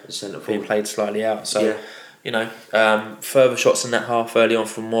forward, yeah. A centre forward. He played slightly out. So, further shots in that half early on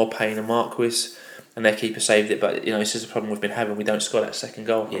from Morpane and Marquis, and their keeper saved it. But, this is a problem we've been having. We don't score that second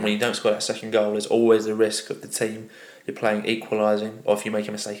goal. Yeah. And when you don't score that second goal, there's always the risk of the team you're playing equalising, or if you make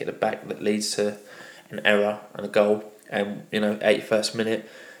a mistake at the back that leads to an error and a goal. And, 81st minute,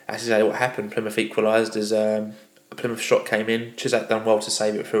 that's exactly what happened. Plymouth equalised as a Plymouth shot came in. Chisak done well to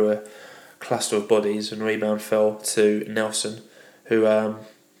save it through a cluster of bodies, and rebound fell to Nelson, who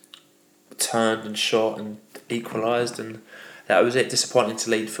turned and shot and equalised, and that was it. Disappointing to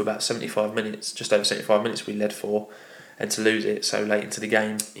lead for about 75 minutes, just over 75 minutes we led for, and to lose it so late into the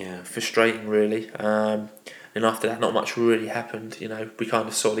game. Yeah. Frustrating, really. And after that, not much really happened. We kind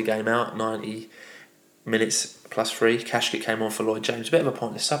of saw the game out, 90 minutes plus 3. Cashkit came on for Lloyd James. A bit of a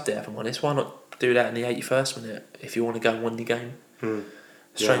pointless sub there, if I'm honest. Why not do that in the 81st minute if you want to go and win the game?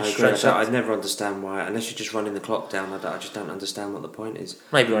 Strange. I never understand why, unless you're just running the clock down. I just don't understand what the point is.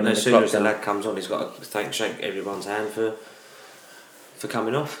 Maybe running the clock down. As soon as the down. lad comes on, he's got to shake everyone's hand for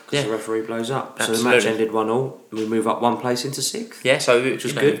coming off, because the referee blows up. Absolutely. So the match ended 1-1. We move up one place into 6th. Yeah, so which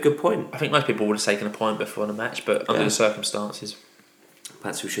was good. Good point. I think most people would have taken a point before the match, but under the circumstances,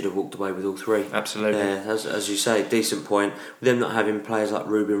 perhaps we should have walked away with all 3. Absolutely. Yeah, as you say, decent point. With them not having players like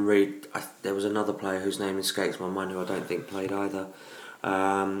Ruben Reid, there was another player whose name escapes my mind who I don't think played either.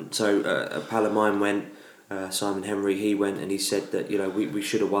 Palomine went, Simon Henry, he went, and he said that we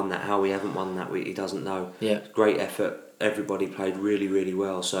should have won that. How we haven't won that, he doesn't know. Yeah. Great effort. Everybody played really, really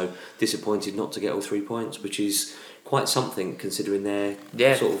well. So disappointed not to get all 3 points, which is quite something considering they're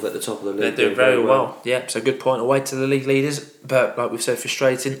sort of at the top of the league. They're doing very well. Yeah, so good point away to the league leaders. But like we've said,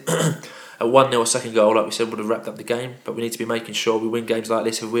 frustrating. A 1-0 second goal, like we said, would have wrapped up the game. But we need to be making sure we win games like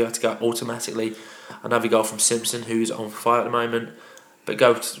this if we are to go automatically. Another goal from Simpson, who's on fire at the moment. But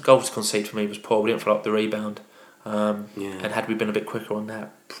goal to concede for me was poor. We didn't follow up the rebound. And had we been a bit quicker on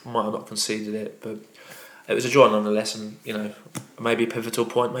that, might have not conceded it. But it was a draw nonetheless, and maybe a pivotal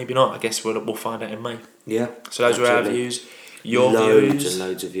point, maybe not. I guess we'll find out in May. Yeah. So those were our views. Your views. views. And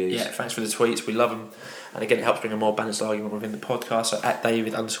loads of views. Yeah, thanks for the tweets. We love them. And again, it helps bring a more balanced argument within the podcast. So at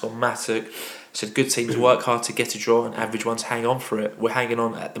David_Matuk said, good teams work hard to get a draw and average ones hang on for it. We're hanging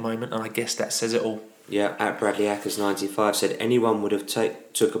on at the moment, and I guess that says it all. Yeah, at Bradley Ackers 95 said anyone would have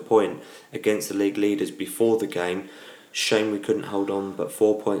took a point against the league leaders before the game. Shame we couldn't hold on, but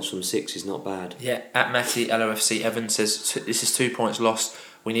 4 points from 6 is not bad. Yeah, at Matty LOFC Evans says this is 2 points lost.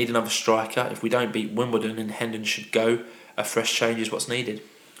 We need another striker. If we don't beat Wimbledon, and Hendon should go, a fresh change is what's needed.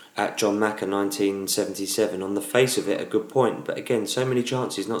 At John Macker 1977, on the face of it, a good point, but again, so many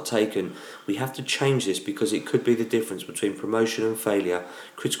chances not taken. We have to change this because it could be the difference between promotion and failure.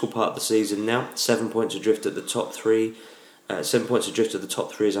 Critical part of the season now. 7 points adrift at the top 3. 7 points adrift at the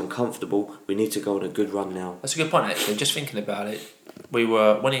top 3 is uncomfortable. We need to go on a good run now. That's a good point, actually. Just thinking about it, we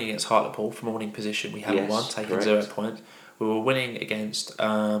were winning against Hartlepool from a winning position. We haven't won, taking correct. 0 points. We were winning against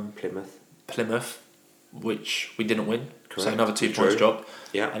Plymouth, which we didn't win. Correct. So another 2 points dropped.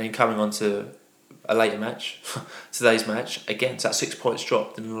 Yeah. And then coming on to a later match, today's match, again, so that's 6 points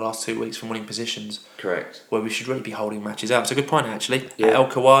dropped in the last 2 weeks from winning positions. Correct. Where we should really be holding matches out. It's a good point, actually. Yeah. El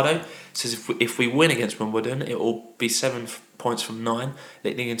Kawado says if we win against Wimbledon, it will be 7 points from 9,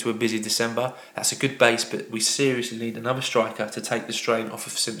 leading into a busy December. That's a good base, but we seriously need another striker to take the strain off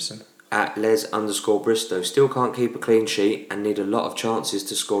of Simpson. At Les_Bristow, still can't keep a clean sheet and need a lot of chances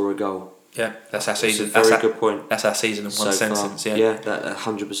to score a goal. Yeah, that's our season. That's a very good point. That's our season in one sentence. Far. Yeah, that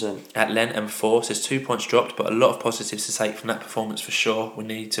 100%. At Len M4 says 2 points dropped, but a lot of positives to take from that performance for sure. We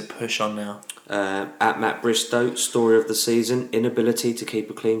need to push on now. At Matt Bristow, story of the season: inability to keep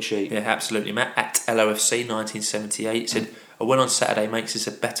a clean sheet. Yeah, absolutely. Matt at LOFC 1978 said a win on Saturday makes us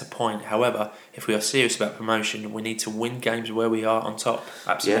a better point. However, if we are serious about promotion, we need to win games where we are on top.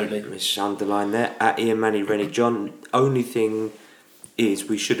 Absolutely. Yeah, it's underlined there. At Ian Manny Rennie John, only thing is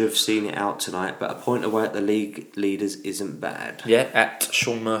we should have seen it out tonight, but a point away at the league leaders isn't bad. Yeah, at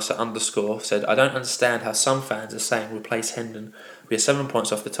Sean Mercer _ said, I don't understand how some fans are saying replace Hendon. We are 7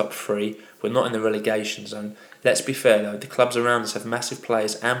 points off the top 3. We're not in the relegation zone. Let's be fair though, the clubs around us have massive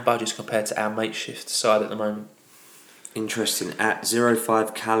players and budgets compared to our makeshift side at the moment. Interesting. At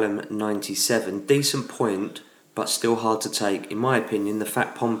 05 Callum 97, decent point, but still hard to take. In my opinion, the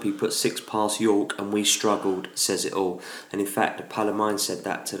fact Pompey put 6 past York and we struggled says it all. And in fact, the Palomine said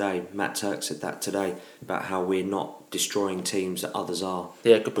that today. Matt Turk said that today about how we're not destroying teams that others are.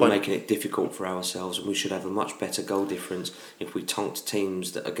 Yeah, good point. We're making it difficult for ourselves, and we should have a much better goal difference if we tonked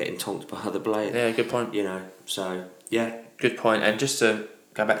teams that are getting tonked by other players. Yeah, good point. So yeah. Good point. And just to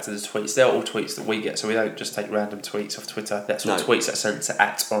go back to the tweets. They're all tweets that we get, so we don't just take random tweets off Twitter. That's all tweets that are sent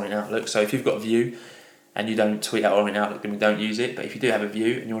to @Orient Outlook. So if you've got a view and you don't tweet at Orient Outlook, then we don't use it. But if you do have a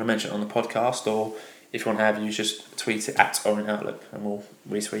view and you want to mention it on the podcast, or if you want to have views, just tweet it at Orient Outlook and we'll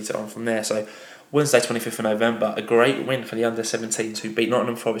retweet it on from there. So Wednesday 25th of November, a great win for the under-17s who beat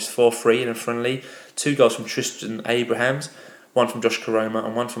Nottingham Forest 4-3 in a friendly. 2 goals from Tristan Abrahams, 1 from Josh Karoma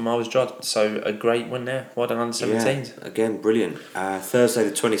and 1 from Miles Judd. So a great win there. Well done under-17s. Yeah, again, brilliant. Thursday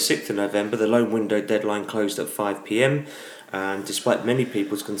the 26th of November, the loan window deadline closed at 5 p.m. And despite many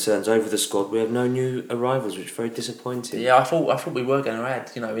people's concerns over the squad, we have no new arrivals, which is very disappointing. Yeah, I thought we were going to add,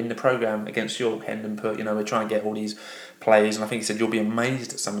 in the programme against York, Hendon put, we're trying to get all these players, and I think he said you'll be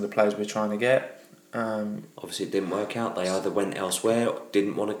amazed at some of the players we're trying to get. Obviously it didn't work out. They either went elsewhere,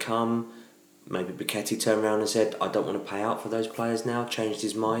 didn't want to come. Maybe Bichetti turned around and said, I don't want to pay out for those players now, changed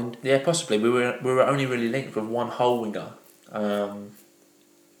his mind. Yeah, possibly. We were only really linked with one whole winger.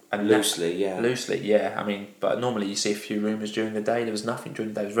 And loosely, yeah. Loosely, yeah. I mean, but normally you see a few rumours during the day. There was nothing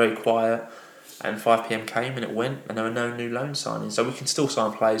during the day. It was very quiet. And 5 p.m. came and it went, and there were no new loan signings. So we can still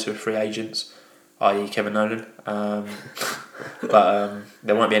sign players who are free agents, i.e. Kevin Nolan. But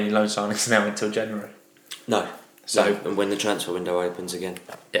there won't be any loan signings now until January. No. And when the transfer window opens again.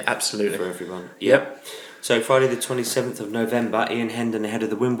 Yeah, absolutely. For everyone. Yep. So Friday the 27th of November, Ian Hendon, ahead of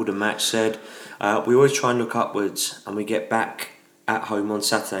the Wimbledon match, said, we always try and look upwards, and we get back at home on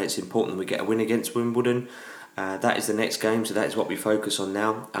Saturday. It's important that we get a win against Wimbledon. That is the next game, so that is what we focus on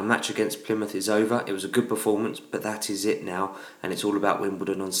now. Our match against Plymouth is over. It was a good performance, but that is it now, and it's all about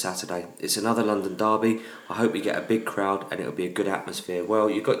Wimbledon on Saturday. It's another London derby. I hope we get a big crowd and it'll be a good atmosphere. Well,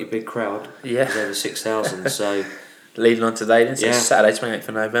 you got your big crowd. Yeah. There's over 6,000, so... Leading on today then, so it's Saturday 28th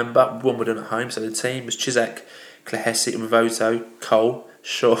of November, Wimbledon at home, so the team was Chizak, Klehesi, Mvoto, Cole,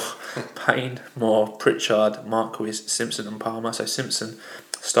 Shaw, Payne, Moore, Pritchard, Marquis, Simpson and Palmer. So Simpson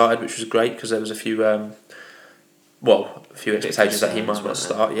started, which was great because there was a few expectations that he might not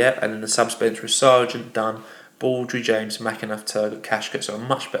start, and then the subs bench was Sargent, Dunn, Baldry, James, McAnuff, Turgot, Cashcott, so a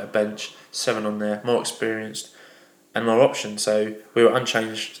much better bench, 7 on there, more experienced and more options. So we were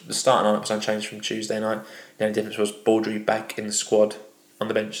unchanged, the starting lineup was unchanged from Tuesday night. The only difference was Baldry back in the squad on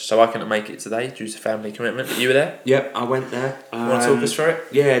the bench, so I couldn't make it today due to family commitment. But you were there? Yep, I went there. You want to talk us through it?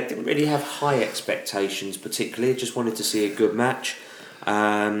 Yeah, didn't really have high expectations particularly, just wanted to see a good match.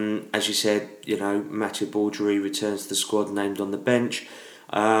 As you said, Matthew Baldry returns to the squad, named on the bench.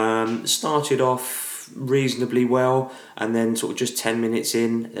 Started off reasonably well, and then sort of just 10 minutes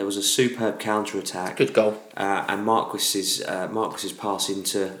in, there was a superb counter attack. Good goal. And Marquis's pass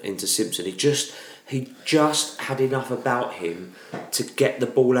into Simpson. He just had enough about him to get the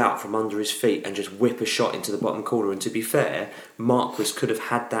ball out from under his feet and just whip a shot into the bottom corner. And to be fair, Marquis could have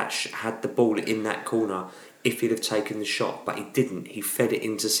had had the ball in that corner if he'd have taken the shot, but he didn't. He fed it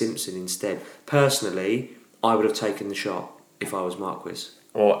into Simpson instead. Personally, I would have taken the shot if I was Marquis.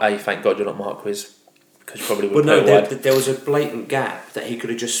 Or thank God you're not Marquis, because you probably would have played wide. There was a blatant gap that he could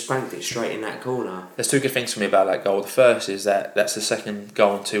have just spanked it straight in that corner. There's 2 good things for me about that goal. The first is that's the second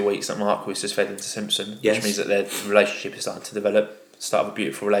goal in 2 weeks that Marquis has fed into Simpson, which means that their relationship is starting to develop. Start of a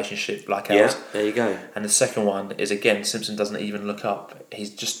beautiful relationship like ours. Yeah, there you go. And the second one is, again, Simpson doesn't even look up.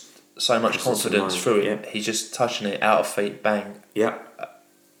 He's just so much confidence through it. He's just touching it out of feet, bang. Yeah.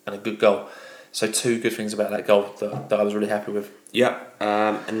 And a good goal. So 2 good things about that goal that I was really happy with. Yeah,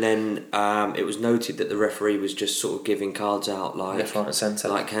 and then it was noted that the referee was just sort of giving cards out like left, right and centre,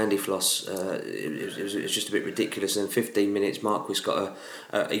 like candy floss. It was just a bit ridiculous. And in 15 minutes, Marquis got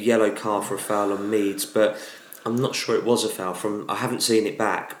a yellow card for a foul on Meads, but I'm not sure it was a foul. I haven't seen it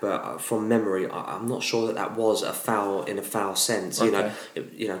back, but from memory, I'm not sure that was a foul in a foul sense. Okay.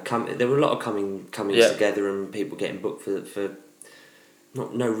 There were a lot of comings together and people getting booked for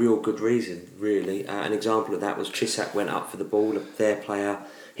no real good reason, really. An example of that was Chisak went up for the ball, their player,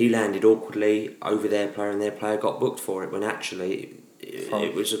 he landed awkwardly over their player and their player got booked for it, when actually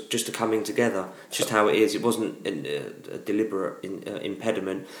it was just a coming together, just how it is. It wasn't a deliberate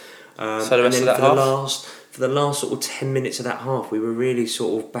impediment. So the rest of that half? For the last sort of 10 minutes of that half, we were really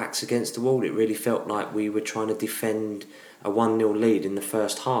sort of backs against the wall. It really felt like we were trying to defend a 1-0 lead in the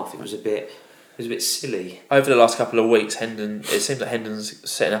first half. It was a bit silly. Over the last couple of weeks, it seems that Hendon's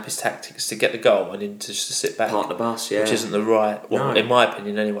setting up his tactics to get the goal and then to just sit back. Park the bus, yeah. Which isn't the right... Well, in my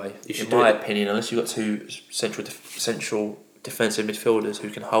opinion anyway. In my opinion, unless you've got 2 central defensive midfielders who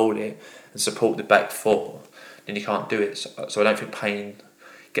can hold it and support the back 4, then you can't do it. So I don't think Payne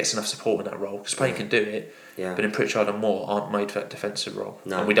gets enough support in that role, because Payne can do it, but then Pritchard and Moore aren't made for that defensive role.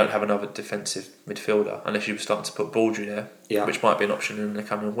 No. And we don't have another defensive midfielder, unless you were starting to put Baldry there, which might be an option in the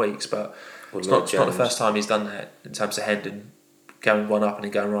coming weeks, but it's not the first time he's done that in terms of Hendon going one up and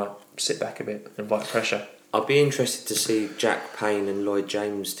then going, right, sit back a bit, invite pressure. I'd be interested to see Jack Payne and Lloyd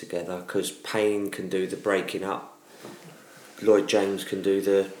James together, because Payne can do the breaking up, Lloyd James can do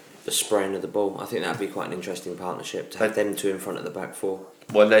the spraying of the ball. I think that'd be quite an interesting partnership to have them two in front of the back four.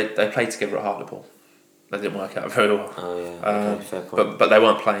 Well, they played together at Hartlepool. They didn't work out very well. Oh yeah, okay, fair point. But they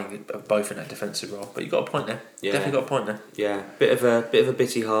weren't playing both in that defensive role. But you got a point there. Yeah. Definitely got a point there. Yeah, bit of a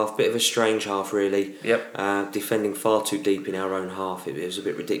bitty half, bit of a strange half really. Yep. Defending far too deep in our own half. It was a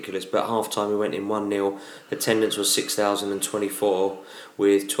bit ridiculous. But at half time we went in 1-0. Attendance was 6,024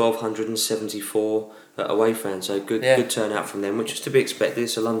 with 1,274 away fans. So good turnout from them, which is to be expected.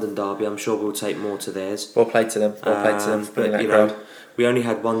 It's a London derby. I'm sure we'll take more to theirs. Well played to them. But you know, we only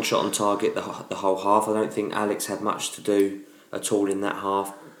had one shot on target the whole half. I don't think Alex had much to do at all in that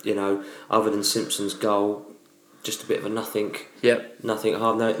half. You know, other than Simpson's goal, just a bit of a nothing. Yep. Nothing.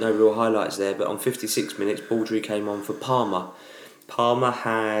 No real highlights there. But on 56 minutes, Baldry came on for Palmer. Palmer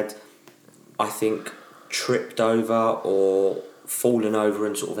had, I think, tripped over or fallen over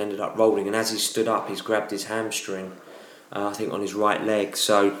and sort of ended up rolling. And as he stood up, he's grabbed his hamstring, I think, on his right leg.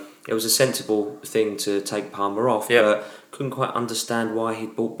 So it was a sensible thing to take Palmer off. Yep. But couldn't quite understand why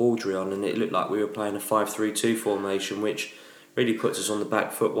he'd brought Baldry on, and it looked like we were playing a 5-3-2 formation, which really puts us on the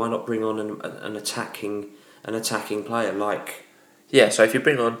back foot. Why not bring on an attacking player like? Yeah, so if you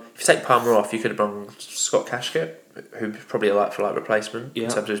take Palmer off, you could have brought Scott Cashkett, who's probably a like-for-like replacement in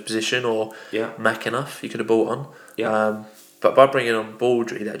terms of his position, or McAnuff, you could have brought on. Yeah. But by bringing on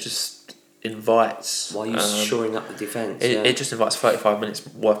Baldry, that just invites. Why are you shoring up the defence? It just invites 35 minutes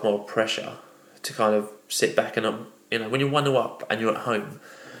worth more pressure to kind of sit back and when you're 1-0 up and you're at home,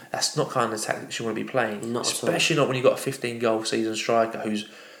 that's not kind of the tactics you want to be playing. Especially not when you've got a 15-goal season striker who's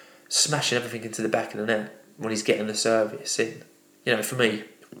smashing everything into the back of the net when he's getting the service in. You know, for me,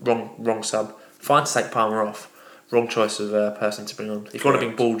 wrong sub. Fine to take Palmer off. Wrong choice of person to bring on. If you want to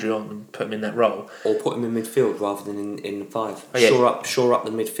bring Baldry on and put him in that role, or put him in midfield rather than in five. Oh, yeah. Shore up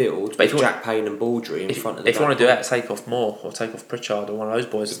the midfield. But Jack Payne and Baldry in front of the. If you want to do that, take off Moore or take off Pritchard or one of those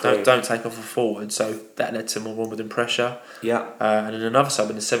boys. Don't take off a forward. So that led to more Wimbledon pressure. Yeah. And then another sub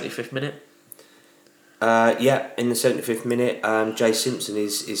in the 75th minute. In the 75th minute, Jay Simpson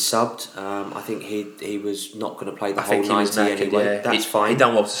is subbed. I think he was not going to play the whole 90 anyway. Yeah. That's fine. He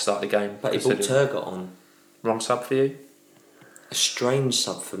done well to start the game. But he brought Turgott on. Wrong sub for you? A strange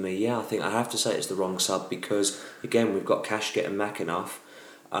sub for me, yeah. I think I have to say it's the wrong sub because, again, we've got Cashkett and McAnuff.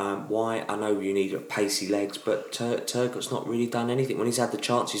 Why? I know you need pacey legs, but Turgott's not really done anything. When he's had the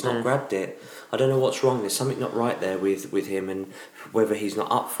chance, he's not grabbed it. I don't know what's wrong. There's something not right there with him, and whether he's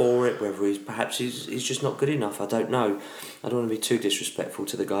not up for it, whether he's just not good enough. I don't know. I don't want to be too disrespectful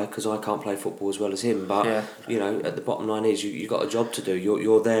to the guy because I can't play football as well as him. But you know, at the bottom line is you got a job to do.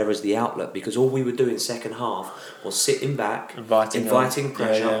 You're there as the outlet because all we were doing second half was sitting back, inviting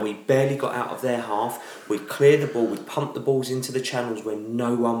pressure. Yeah. We barely got out of their half. We'd clear the ball. We'd pump the balls into the channels where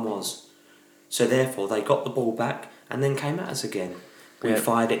no one was. So therefore, they got the ball back and then came at us again. We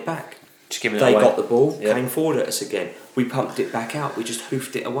fired it back. They got the ball, came forward at us again. We pumped it back out. We just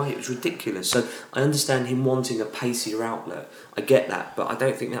hoofed it away. It was ridiculous. So I understand him wanting a pacier outlet. I get that, but I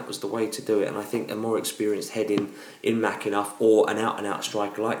don't think that was the way to do it. And I think a more experienced head in McAnuff or an out-and-out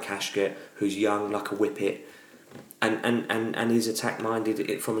striker like Cashkett, who's young, like a whippet, and is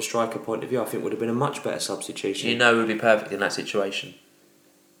attack-minded from a striker point of view, I think would have been a much better substitution. You know, would be perfect in that situation.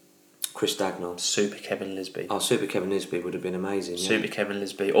 Chris Dagnon. Super Kevin Lisby. Oh, Super Kevin Lisby would have been amazing. Super Kevin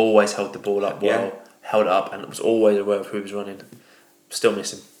Lisby always held the ball up well, held it up, and was always aware of who he was running. Still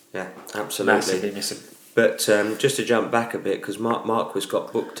miss him. Yeah, absolutely. Massively miss him. But just to jump back a bit, because Marquis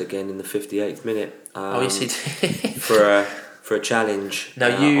got booked again in the 58th minute. Yes, he did. for a challenge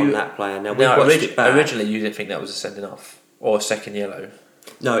on that player. Now, originally you didn't think that was a sending off or a second yellow.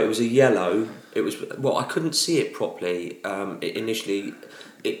 No, it was a yellow. It was I couldn't see it properly. Initially,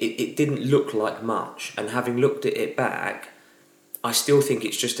 it didn't look like much, and having looked at it back, I still think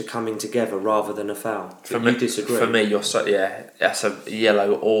it's just a coming together rather than a foul. You disagree? For me, that's a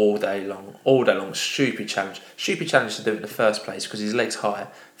yellow all day long. Stupid challenge to do it in the first place because his leg's high.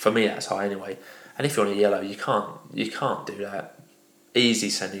 For me, that's high anyway. And if you're on a yellow, you can't do that. Easy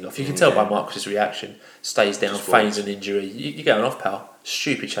sending off. You can tell by Marcus's reaction. Stays down, feigns an injury. You're going off, pal.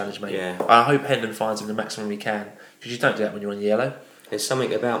 Stupid challenge, mate. Yeah. I hope Hendon finds him the maximum he can because you don't do that when you're on yellow. There's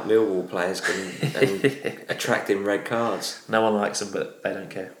something about Millwall players and attracting red cards. No one likes them, but they don't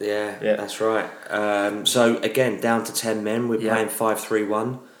care. Yeah. That's right. So again, down to 10 men. We're playing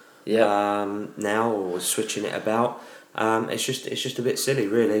 5-3-1. Now, or we're switching it about. It's just a bit silly,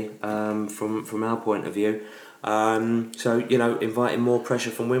 really, from our point of view. So inviting more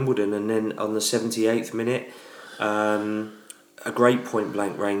pressure from Wimbledon, and then on the 78th minute, a great point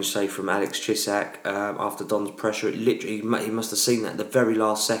blank range save from Alex Chisak after Don's pressure. It literally, he must have seen that at the very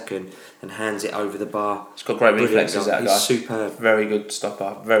last second and hands it over the bar. He's got great reflexes, that guy. He's superb. Very good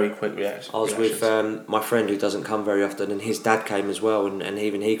stopper, very quick reaction. I was with my friend who doesn't come very often, and his dad came as well, and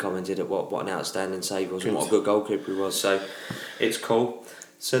even he commented at what an outstanding save he was and what a good goalkeeper he was. So it's cool.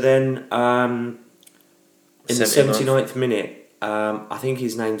 So then in the 79th minute, I think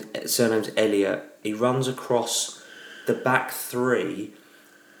his surname's Elliot. He runs across the back three,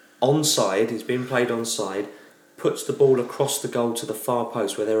 onside. He's been played onside. Puts the ball across the goal to the far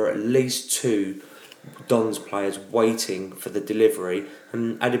post where there are at least two Don's players waiting for the delivery,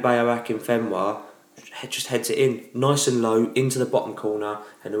 and Adebayo Akinfenwa just heads it in nice and low into the bottom corner,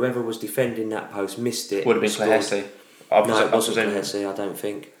 and whoever was defending that post missed it. Would have been Klahesi. No, it wasn't Klahesi, I don't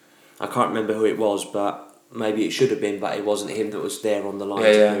think. I can't remember who it was, but maybe it should have been, but it wasn't him that was there on the line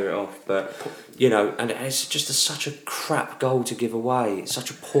to clear it off. But, and it's just such a crap goal to give away. It's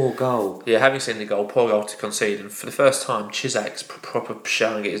such a poor goal. Yeah, having seen the goal, poor goal to concede, and for the first time, Chisak's proper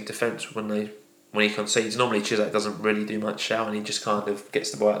shouting at his defence when he concedes. Normally Chisak doesn't really do much shouting, he just kind of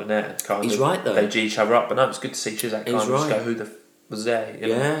gets the ball out of the net and kind He's of right though. They G each other up, but no, it's good to see Chisak kind of just go, who the was there.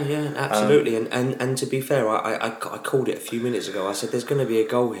 Yeah, absolutely. And to be fair, I called it a few minutes ago. I said there's going to be a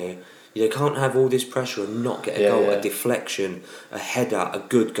goal here. You can't have all this pressure and not get a goal, a deflection, a header, a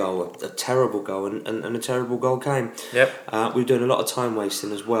good goal, a terrible goal, and a terrible goal came. Yep. We were doing a lot of time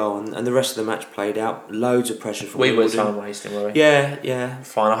wasting as well, and the rest of the match played out. Loads of pressure from We were time wasting, were we? Yeah.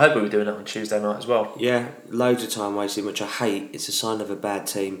 Fine, I hope we were doing it on Tuesday night as well. Yeah, loads of time wasting, which I hate. It's a sign of a bad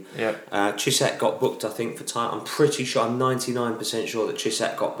team. Yeah. Chisak got booked, I think, for time. I'm pretty sure, I'm 99% sure that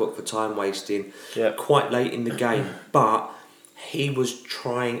Chisak got booked for time wasting quite late in the game, but he was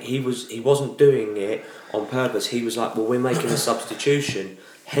trying. He wasn't doing it on purpose. He was like, well, we're making a substitution.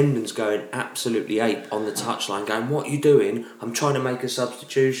 Hendon's going absolutely ape on the touchline, going, what are you doing? I'm trying to make a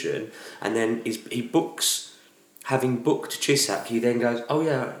substitution. And then he books, having booked Chisak, he then goes, oh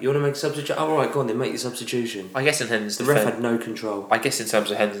yeah, you want to make a substitution? Oh, all right, go on then, make your substitution. I guess in Hendon's the ref had no control. I guess in terms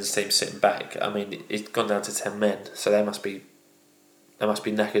of Hendon's team sitting back, I mean, it's gone down to 10 men, so they must be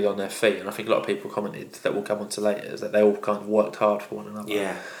knackered on their feet, and I think a lot of people commented that we'll come on to later, is that they all kind of worked hard for one another.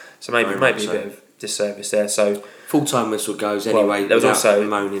 Yeah. So maybe a bit of disservice there. So full-time whistle goes anyway. There was also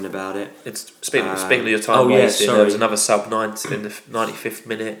moaning about it. It's speaking of your time wasted. There was another sub 90 in the 95th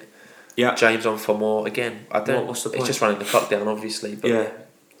minute. Yeah. James on for more again. I don't. What's the point? It's just running the clock down, obviously. But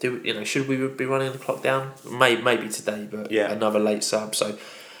should we be running the clock down? Maybe today, but another late sub. So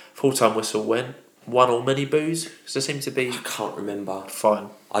full-time whistle went. One or many boos? Because there seemed to be. I can't remember. Fine.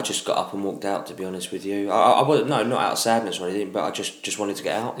 I just got up and walked out, to be honest with you. I wasn't, not out of sadness or anything, but I just wanted to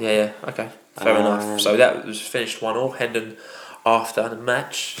get out. Yeah, okay. Fair enough. So that was finished 1-1. Hendon, after the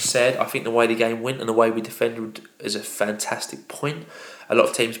match, said, I think the way the game went and the way we defended is a fantastic point. A lot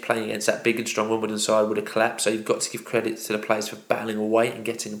of teams playing against that big and strong Wimbledon side would have collapsed, so you've got to give credit to the players for battling away and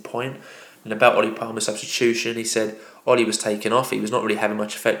getting a point. And about Ollie Palmer's substitution, he said Ollie was taken off. He was not really having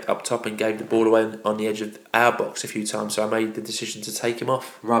much effect up top and gave the ball away on the edge of our box a few times. So I made the decision to take him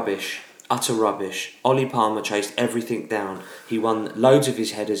off. Rubbish. Utter rubbish. Ollie Palmer chased everything down. He won loads of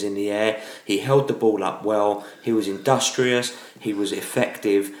his headers in the air. He held the ball up well. He was industrious. He was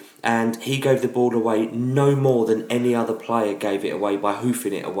effective. And he gave the ball away no more than any other player gave it away by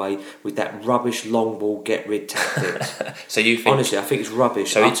hoofing it away with that rubbish long ball get rid tactics. So you think? Honestly, I think it's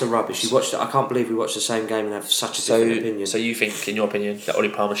rubbish. Utter rubbish. You watched it. I can't believe we watched the same game and have such a different opinion. So you think, in your opinion, that Ollie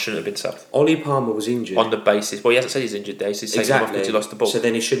Palmer shouldn't have been subbed? Ollie Palmer was injured on the basis. Well, he hasn't said he's injured. There, he's taken him off because he lost the ball. So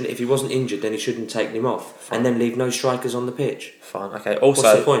then he shouldn't. If he wasn't injured, then he shouldn't take him off and then leave no strikers on the pitch. Fine. Okay. Also,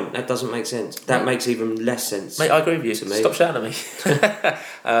 what's the point? That doesn't make sense. That makes even less sense. Mate, I agree with you. Stop shouting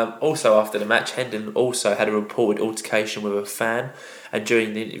at me. Also, after the match, Hendon also had a reported altercation with a fan, and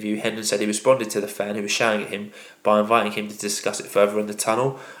during the interview, Hendon said he responded to the fan who was shouting at him by inviting him to discuss it further in the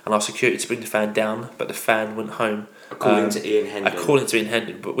tunnel and asked security to bring the fan down, but the fan went home. According to Ian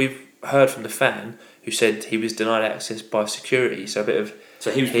Hendon. But we've heard from the fan who said he was denied access by security, so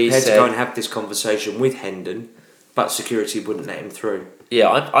So he was prepared to go and have this conversation with Hendon, but security wouldn't let him through.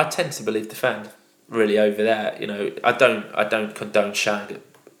 Yeah, I tend to believe the fan really over that. I don't condone shouting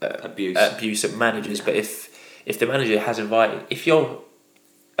at abuse at managers, but if the manager has invited, if you're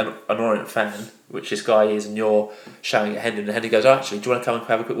an Orient fan, which this guy is, and you're shouting at Hendon, and Hendon goes, actually, do you want to come and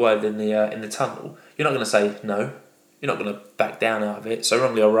have a quick word in the tunnel? You're not going to say no. You're not going to back down out of it. So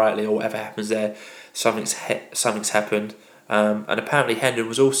wrongly or rightly, or whatever happens there, something's happened. And apparently Hendon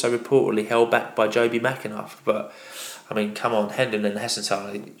was also reportedly held back by Joby McAnuff. But I mean, come on, Hendon and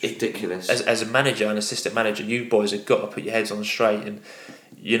Hessenthaler. Ridiculous. As a manager and assistant manager, you boys have got to put your heads on straight. And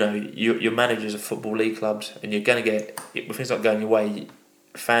your managers of football league clubs, and you're going to get, if things not going your way,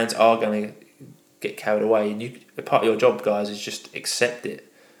 fans are going to get carried away, and part of your job, guys, is just accept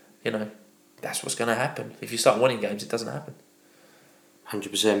it. That's what's going to happen. If you start winning games, it doesn't happen.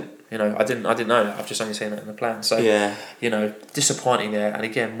 100%. I didn't know that. I've just only seen that in the plan. So yeah, disappointing there. And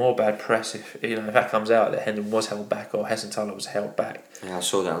again, more bad press if that comes out that Hendon was held back or Hessenthaler was held back. Yeah, I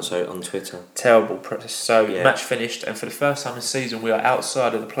saw that on Twitter. Terrible press. So match finished, and for the first time this season, we are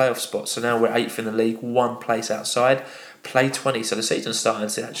outside of the playoff spot. So now we're 8th in the league, 1 place outside. Play 20. So the season's starting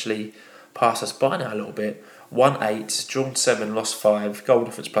to actually pass us by now a little bit. 1-8, drawn 7, lost 5, goal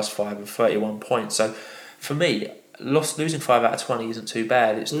difference +5, and 31 points. So for me, losing 5 out of 20 isn't too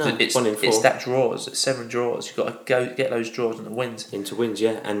bad. It's 1 in 4. It's that draws. It's 7 draws. You've got to get those draws into wins. Into wins,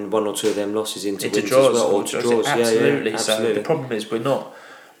 yeah, and 1 or 2 of them losses into wins draws, as well, or to draws. Absolutely. Yeah, So the problem is we're not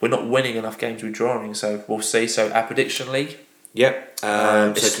winning enough games with drawing. So we'll see. So our prediction league. Yep.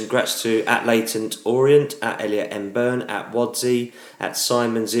 So congrats to @Latent Orient, @Elliot M Byrne, @Wadsey,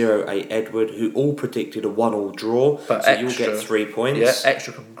 @Simon08 Edward, who all predicted a 1-1 draw. But so you'll get 3 points. Yeah,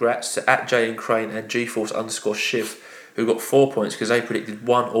 extra congrats to @Jay and Crane and GForce_Shiv, who got 4 points because they predicted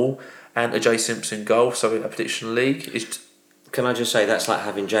 1-1 and a Jay Simpson goal. So a prediction league is. Can I just say that's like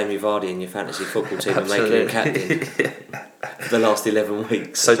having Jamie Vardy in your fantasy football team and making him captain for the last 11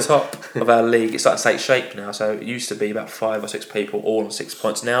 weeks. So top of our league, it's starting to take shape now. So it used to be about 5 or 6 people all on 6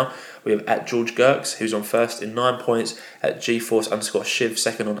 points. Now we have @George Girks, who's on first in 9 points, @GForce_Shiv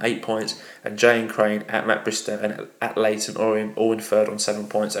second on 8 points, and Jay and Crane, @Matt Bristow, and @Leighton Orient all in third on 7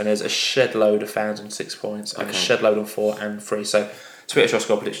 points. And there's a shed load of fans on 6 points and a shed load on 4 and 3. So Twitter your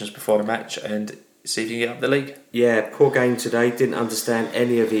score predictions before the match and see if you can get up the league. Yeah, poor game today. Didn't understand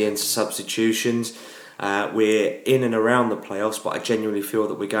any of the substitutions. We're in and around the playoffs, but I genuinely feel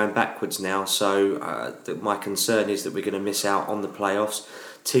that we're going backwards now. So my concern is that we're going to miss out on the playoffs.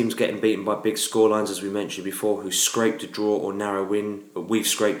 Teams getting beaten by big scorelines, as we mentioned before, who scraped a draw or narrow win, but we've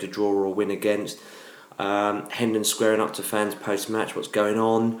scraped a draw or a win against. Hendon squaring up to fans post-match. What's going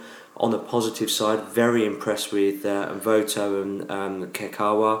on? On the positive side, very impressed with Voto and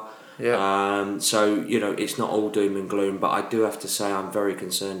Kekawa. Yeah. So it's not all doom and gloom, but I do have to say I'm very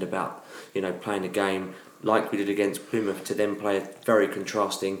concerned about playing a game like we did against Plymouth to then play a very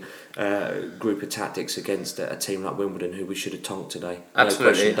contrasting group of tactics against a team like Wimbledon, who we should have tonked today.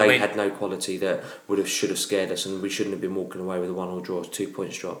 Absolutely, they had no quality that should have scared us, and we shouldn't have been walking away with a 1-1 draw. 2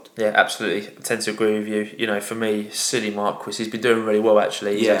 points dropped. Yeah, absolutely. I tend to agree with you. For me, silly Marquis, he's been doing really well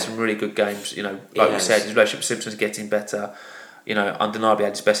actually. He's had some really good games. Like we said, his relationship with Simpson's getting better. Undeniably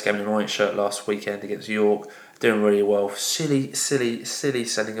had his best game in an Orient shirt last weekend against York. Doing really well. Silly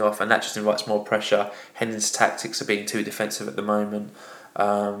sending off, and that just invites more pressure. Hendon's tactics are being too defensive at the moment.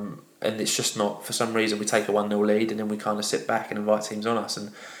 And it's just not, for some reason, we take a 1-0 lead and then we kind of sit back and invite teams on us.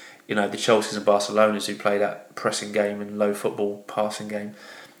 And, the Chelseas and Barcelonas who play that pressing game and low football passing game,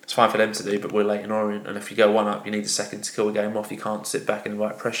 it's fine for them to do, but we're late in Orient. And if you go 1 up, you need a second to kill the game off. You can't sit back and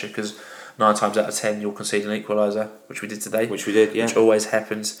invite pressure because 9 times out of 10 you'll concede an equaliser, which we did today. Which we did, yeah. Which always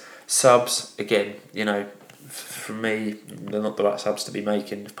happens. Subs, again, for me, they're not the right subs to be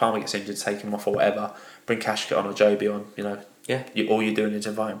making. If Palmer gets injured, take him off or whatever. Bring Kashket on or Joby on. All you're doing is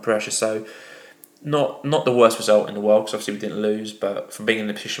inviting pressure. So, not the worst result in the world, because obviously we didn't lose. But from being in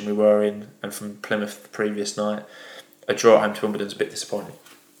the position we were in, and from Plymouth the previous night, a draw at home to Wimbledon's a bit disappointing.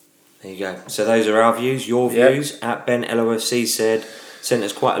 There you go. So those are our views. Your views. @BenLOFC sent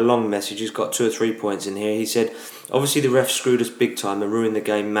us quite a long message. He's got 2 or 3 points in here. He said, obviously the refs screwed us big time and ruined the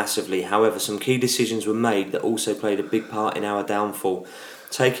game massively. However, some key decisions were made that also played a big part in our downfall.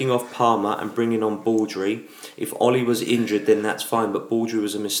 Taking off Palmer and bringing on Baldry. If Ollie was injured, then that's fine, but Baldry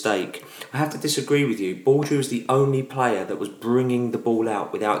was a mistake. I have to disagree with you. Baldry was the only player that was bringing the ball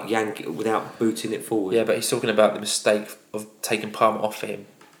out without booting it forward. Yeah, but he's talking about the mistake of taking Palmer off for him.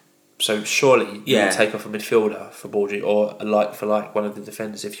 So surely you would take off a midfielder for Baldry or a like for like one of the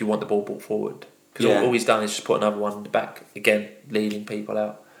defenders if you want the ball brought forward. Because all he's done is just put another one in the back, again, leading people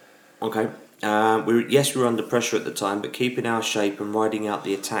out. Okay. We were under pressure at the time, but keeping our shape and riding out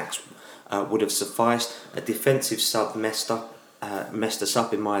the attacks would have sufficed. A defensive sub messed us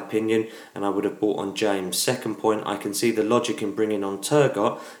up in my opinion, and I would have brought on James. Second point, I can see the logic in bringing on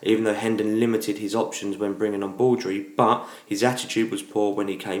Turgot, even though Hendon limited his options when bringing on Baldry, but his attitude was poor when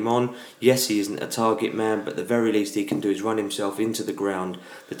he came on. Yes, he isn't a target man, but the very least he can do is run himself into the ground.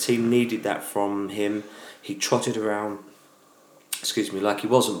 The team needed that from him. He trotted around like he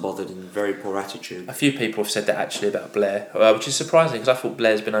wasn't bothered and very poor attitude. A few people have said that actually about Blair, which is surprising because I thought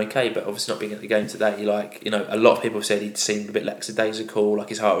Blair's been okay, but obviously not being at the game today. A lot of people have said he seemed a bit lackadaisical, like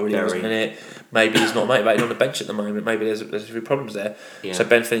his heart really wasn't in it. Maybe he's not motivated on the bench at the moment. Maybe there's a few problems there. Yeah. So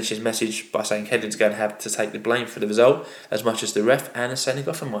Ben finished his message by saying Hendon's going to have to take the blame for the result as much as the ref and the sending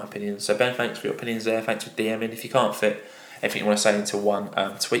off, in my opinion. So Ben, thanks for your opinions there. Thanks for DMing. If you can't fit everything you want to say into one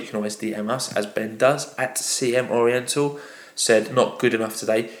tweet, you can always DM us, as Ben does, at CM Oriental. Said, not good enough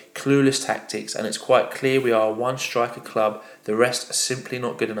today, clueless tactics, and it's quite clear we are a one-striker club, the rest are simply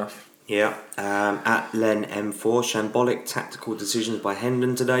not good enough. Yeah, at Len M4, shambolic tactical decisions by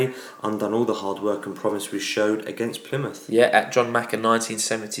Hendon today, undone all the hard work and promise we showed against Plymouth. Yeah, at John Macker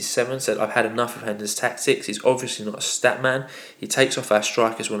 1977 said, I've had enough of Hendon's tactics, he's obviously not a stat man, he takes off our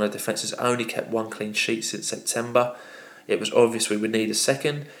strikers when our defence has only kept one clean sheet since September. It was obvious we would need a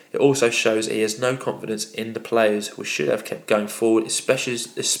second. It also shows he has no confidence in the players. We should have kept going forward,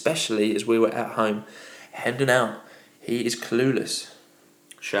 especially as we were at home. Hendon out. He is clueless.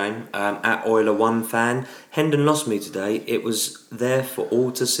 Shame. At Oiler 1 fan, Hendon lost me today. It was there for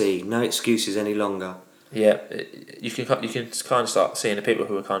all to see. No excuses any longer. Yeah, you can kind of start seeing the people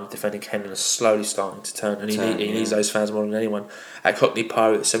who are kind of defending Hendon are slowly starting to turn, and he needs those fans more than anyone. At Cockney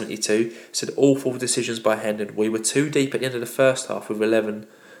Pirate 72 said, awful decisions by Hendon. We were too deep at the end of the first half with 11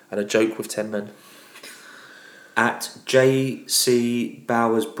 and a joke with 10 men. At JC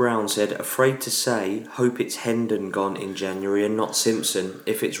Bowers Brown said, afraid to say, hope it's Hendon gone in January and not Simpson.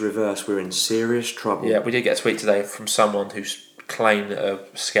 If it's reversed, we're in serious trouble. Yeah, we did get a tweet today from someone who's claimed that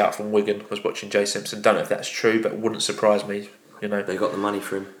a scout from Wigan was watching Jay Simpson. Don't know if that's true, but it wouldn't surprise me. They got the money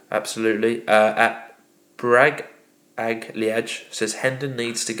for him. Absolutely. At Bragg Agliage says Hendon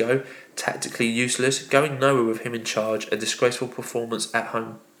needs to go. Tactically useless. Going nowhere with him in charge. A disgraceful performance at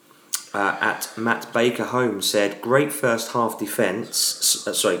home. At Matt Baker Holmes said, great first half defence.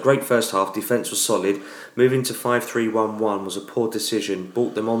 Great first half. Defence was solid. Moving to 5-3-1-1 was a poor decision.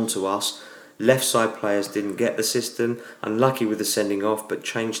 Brought them on to us. Left side players didn't get the system, unlucky with the sending off, but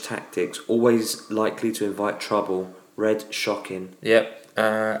changed tactics, always likely to invite trouble. Red, shocking. Yep.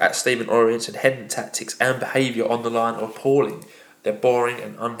 At Stephen Orient said Hendon tactics and behaviour on the line are appalling. They're boring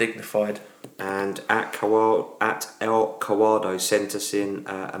and undignified. And at El Kawado sent us in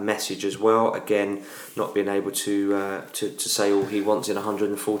a message as well. Again, not being able to say all he wants in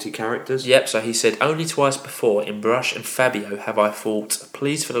 140 characters. Yep, so he said, only twice before in Brush and Fabio have I thought,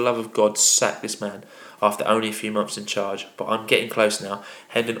 please for the love of God sack this man after only a few months in charge. But I'm getting close now.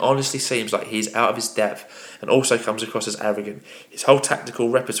 Hendon honestly seems like he's out of his depth and also comes across as arrogant. His whole tactical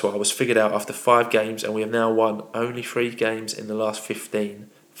repertoire was figured out after 5 games and we have now won only 3 games in the last 15.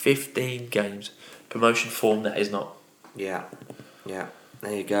 15 games. Promotion form that is not. Yeah. There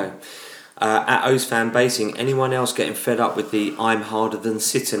you go. At O's fan basing, anyone else getting fed up with the I'm harder than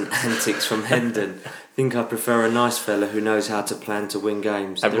Sitten antics from Hendon? Think I prefer a nice fella who knows how to plan to win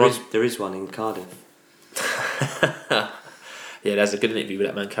games. There is one in Cardiff. Yeah, there's a good interview with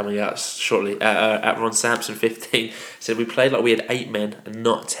that man coming out shortly. At Ron Sampson 15 said we played like we had 8 men and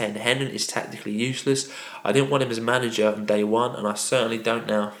not 10. Hendon is tactically useless. I didn't want him as manager on day 1 and I certainly don't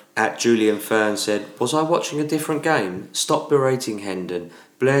now. At Julian Fern said, was I watching a different game? Stop berating Hendon.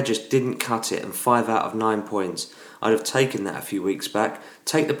 Blair just didn't cut it and 5 out of 9 points. I'd have taken that a few weeks back.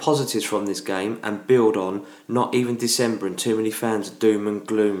 Take the positives from this game and build on. Not even December and too many fans of doom and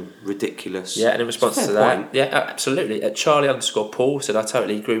gloom. Ridiculous. Yeah, and in response to that, yeah, absolutely. At Charlie_Paul said, I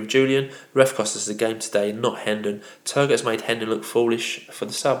totally agree with Julian. Ref cost us the game today, not Hendon. Turgot's made Hendon look foolish for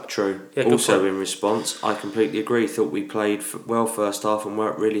the sub. True. Yeah, also in response, I completely agree. Thought we played well first half and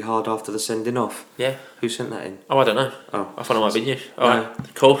worked really hard after the sending off. Yeah. Who sent that in? Oh, I don't know. Oh, I thought it might have been you. All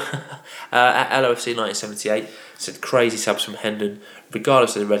right, cool. At LOFC 1978 said crazy subs from Hendon.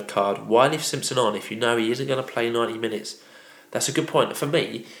 Regardless of the red card, why leave Simpson on if you know he isn't going to play 90 minutes? That's a good point. For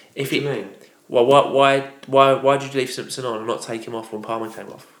me, what do you mean? Well, why did you leave Simpson on and not take him off when Palmer came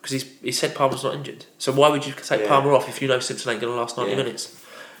off? Because he said Palmer's not injured. So why would you take Palmer off if you know Simpson ain't going to last 90 minutes?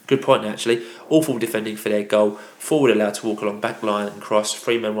 Good point, actually. Awful defending for their goal. Forward allowed to walk along back line and cross.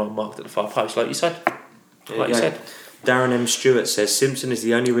 3 men were marked at the far post, like you said. You said. Darren M. Stewart says Simpson is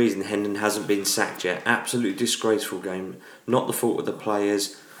the only reason Hendon hasn't been sacked yet. Absolutely disgraceful game. Not the fault of the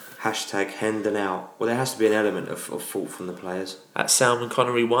players. #Hendon out. Well, there has to be an element of fault from the players. At Salmon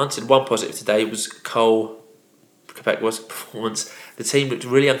Connery 1 said one positive today was Cole Quebec's performance. The team looked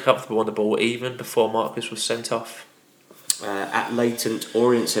really uncomfortable on the ball even before Marcus was sent off. At Latent,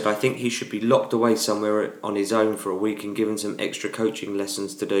 Orient said, I think he should be locked away somewhere on his own for a week and given some extra coaching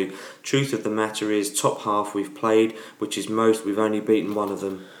lessons to do. Truth of the matter is, top half we've played, which is most, we've only beaten one of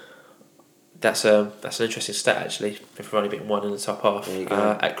them. That's an interesting stat actually. If we've only beaten one in the top half. There you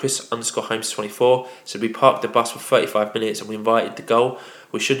go. At Chris_Holmes24 said we parked the bus for 35 minutes and we invited the goal.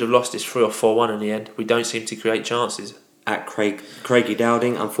 We should have lost this 3 or 4-1 in the end. We don't seem to create chances. At Craigie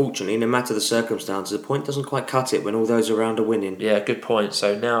Dowding, unfortunately, no matter the circumstances, the point doesn't quite cut it when all those around are winning. Yeah, good point.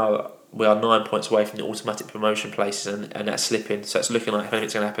 So now we are 9 points away from the automatic promotion places, and that's slipping. So it's looking like if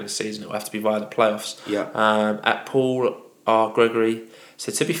anything's going to happen this season, it will have to be via the playoffs. Yeah. At Paul R. Gregory,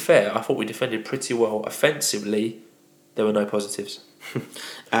 so to be fair, I thought we defended pretty well. Offensively, there were no positives.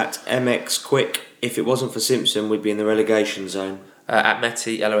 At MX Quick, if it wasn't for Simpson, we'd be in the relegation zone. At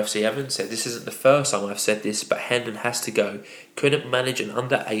Matty LOFC Evans said, this isn't the first time I've said this, but Hendon has to go. Couldn't manage an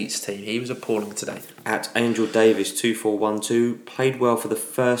under-8s team. He was appalling today. At Angel Davis 2412, played well for the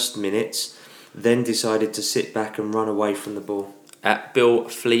first minutes, then decided to sit back and run away from the ball. At Bill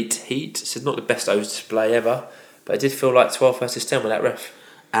Fleet Heat said, not the best O's display ever, but it did feel like 12 versus 10 with that ref.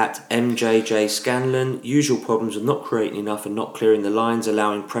 At MJJ Scanlon, usual problems of not creating enough and not clearing the lines,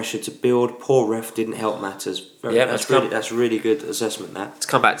 allowing pressure to build. Poor ref didn't help matters. That's really good assessment, that. Let's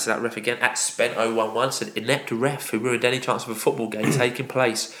come back to that ref again. At Spent011 said, inept ref who ruined any chance of a football game taking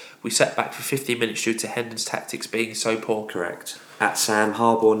place. We sat back for 15 minutes due to Hendon's tactics being so poor. Correct. At Sam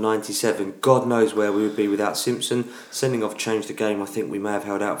Harbour 97, God knows where we would be without Simpson. Sending off changed the game. I think we may have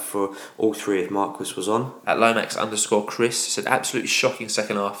held out for all three if Marquis was on. At Lomax_Chris said, absolutely shocking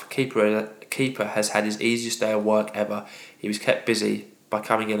second half. Keeper has had his easiest day of work ever. He was kept busy by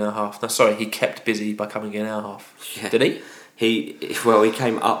coming in our half. No, sorry, he kept busy by coming in our half. Yeah. Did he? He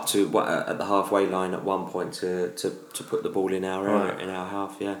came up to at the halfway line at one point to put the ball in our area, in our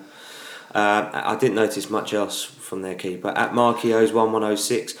half. Yeah. I didn't notice much else from their keeper. At Marquio's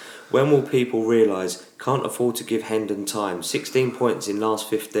 1106, when will people realise can't afford to give Hendon time? 16 points in last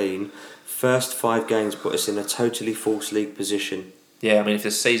 15. First 5 games put us in a totally false league position. Yeah, I mean, if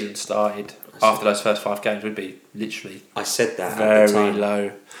the season started after those first 5 games, we'd be literally. I said that very at the time.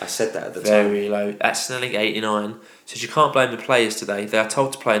 Low. I said that at the time. time. Very low. At Snelling 89 says you can't blame the players today. They are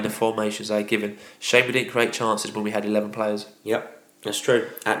told to play in the formations they are given. Shame we didn't create chances when we had 11 players. Yep. That's true.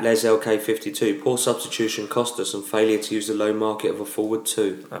 At Les LK52, poor substitution cost us and failure to use the low market of a forward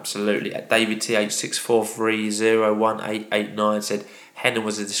 2. Absolutely. At David TH64301889 said, Hendon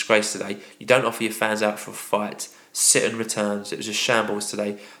was a disgrace today. You don't offer your fans out for a fight. Sit and returns. It was a shambles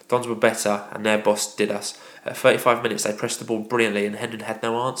today. Dons were better and their boss did us. At 35 minutes they pressed the ball brilliantly and Hendon had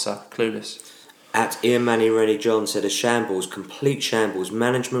no answer. Clueless. At Ian Manny Rennie John said, a shambles, complete shambles.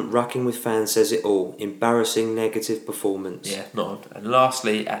 Management rucking with fans says it all. Embarrassing negative performance. Yeah, not on. And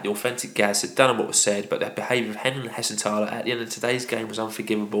lastly, at the Authentic Gaz said, don't know what was said, but the behaviour of Hendon and Hessenthaler at the end of today's game was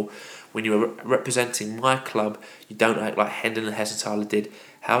unforgivable. When you are representing my club, you don't act like Hendon and Hessenthaler did.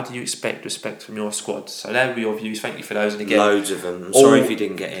 How do you expect respect from your squad? So there were your views. Thank you for those. And again, loads of them. I'm sorry if you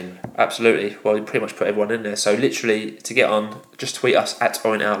didn't get in. Absolutely. Well, you pretty much put everyone in there. So literally, to get on, just tweet us at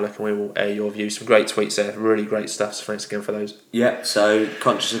Orient Outlook and we will air your views. Some great tweets there. Really great stuff. So thanks again for those. Yeah, so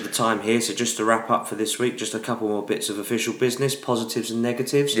conscious of the time here. So just to wrap up for this week, just a couple more bits of official business, positives and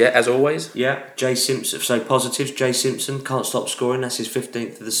negatives. Yeah, as always. Yeah, Jay Simpson. So positives, Jay Simpson can't stop scoring. That's his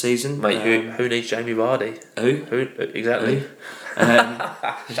 15th of the season. Mate, who needs Jamie Vardy? Who? Exactly.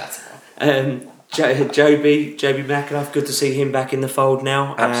 Joby McAnuff, good to see him back in the fold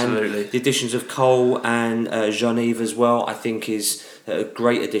now. Absolutely. The additions of Cole and Jean-Yves as well, I think is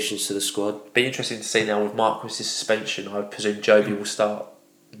great additions to the squad. Be interesting to see now with Marquis' suspension. I presume Joby will start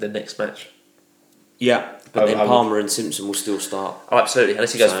the next match. Yeah, but then Palmer and Simpson will still start. Oh, absolutely.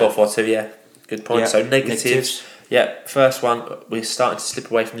 Unless he goes 4-4-2, yeah. Good point. Yeah. So negatives. Yeah, first one, we're starting to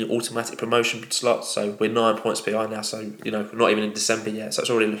slip away from the automatic promotion slot, so we're 9 points behind now, so we're not even in December yet, so it's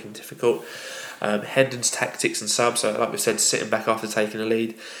already looking difficult. Hendon's tactics and subs, so like we said, sitting back after taking the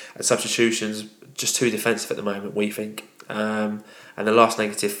lead, and substitutions, just too defensive at the moment, we think. And the last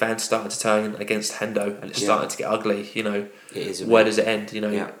negative, fans starting to turn against Hendo, and it's starting to get ugly, It is. Where does it end?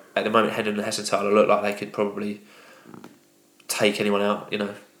 At the moment, Hendon and Hessenthaler look like they could probably take anyone out, in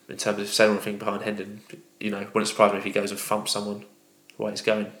terms of saying anything behind Hendon. Wouldn't surprise me if he goes and thumps someone the way he's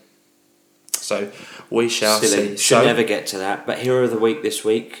going. So we shall see. Should never get to that. But hero of the week this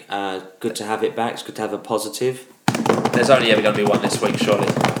week. Good to have it back. It's good to have a positive. There's only ever going to be one this week, surely.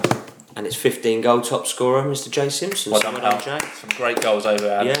 And it's 15 goal top scorer, Mr. Jay Simpson. Well done, Jay. Some great goals over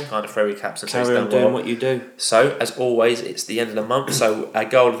our kind of three recaps. Carry on doing what you do. So, as always, it's the end of the month. So, our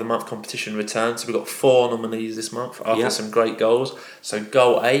goal of the month competition returns. So, we've got 4 nominees this month after some great goals. So,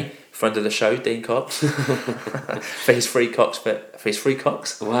 goal A, friend of the show, Dean Cox, for his free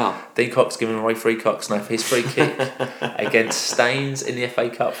cocks. Wow. Dean Cox giving away free cocks now for his free kick against Staines in the FA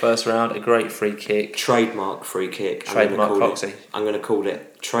Cup first round. A great free kick. Trademark free kick. Trademark Coxie. I'm going to call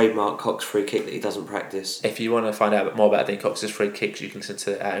it trademark Cox free kick that he doesn't practice. If you want to find out more about Dean Cox's free kicks, you can listen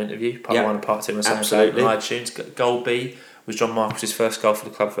to our interview, part 1 and part 2 on SoundCloud and iTunes. Goal B was John Marcus's first goal for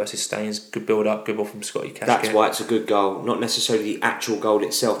the club versus Staines. Good build up, good ball from Scotty Cash. That's why it's a good goal. Not necessarily the actual goal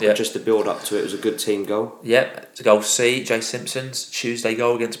itself, but just the build up to it was a good team goal. Yep. It's goal C, Jay Simpson's Tuesday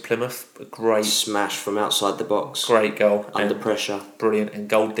goal against Plymouth. A great smash from outside the box. Great goal. Under pressure. Brilliant. And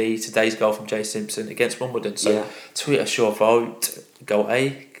goal D, today's goal from Jay Simpson against Wimbledon. So tweet us your vote. Goal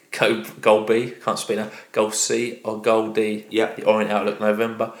A, goal B, can't speak now. Goal C or goal D. Yep. The Orient Outlook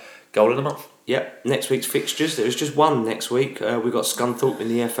November. Goal of the month. Yep, next week's fixtures. There was just one next week. We've got Scunthorpe in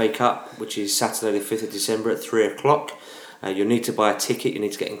the FA Cup, which is Saturday the 5th of December at 3 o'clock. You'll need to buy a ticket. You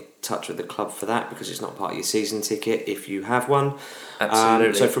need to get in touch with the club for that because it's not part of your season ticket if you have one.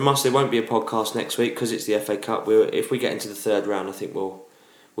 Absolutely. So from us, there won't be a podcast next week because it's the FA Cup. If we get into the third round, I think we'll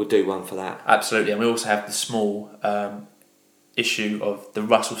do one for that. Absolutely, and we also have the small issue of the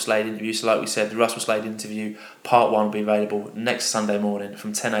Russell Slade interview. So like we said, the Russell Slade interview, part 1 will be available next Sunday morning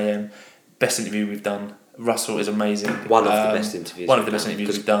from 10 a.m. Best interview we've done. Russell is amazing. One of the best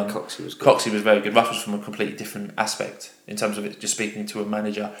interviews we've done. Coxie was good. Coxie was very good. Russell's from a completely different aspect in terms of it, just speaking to a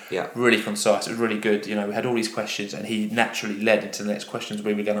manager. Yeah. Really concise. It was really good. You know, we had all these questions and he naturally led into the next questions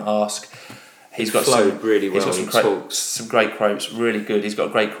we were going to ask. He's got really well. He's got some great quotes, really good. He's got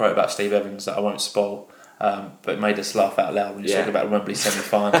a great quote about Steve Evans that I won't spoil. But it made us laugh out loud when you talk about Wembley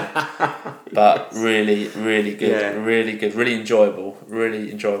semi-final. But really, really good, really good, really enjoyable.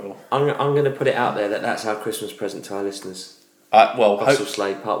 I'm going to put it out there that's our Christmas present to our listeners. Russell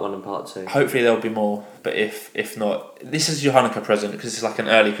Slade, part 1 and part 2. Hopefully there'll be more, but if not, this is your Hanukkah present because it's like an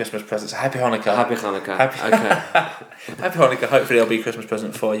early Christmas present. So happy Hanukkah. Happy Hanukkah. Happy Hanukkah. Hopefully there'll be a Christmas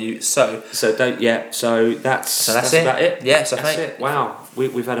present for you. So that's about it. Yeah. So that's it. Wow,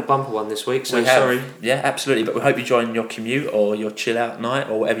 we've had a bumper one this week. So we have. Sorry. Yeah, absolutely. But we hope you join your commute or your chill out night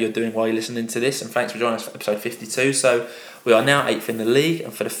or whatever you're doing while you're listening to this. And thanks for joining us for episode 52. So we are now 8th in the league,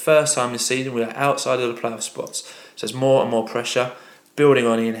 and for the first time this season, we are outside of the playoff spots. So there's more and more pressure building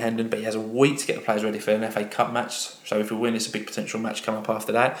on Ian Hendon, but he has a week to get the players ready for an FA Cup match. So if we win, it's a big potential match coming up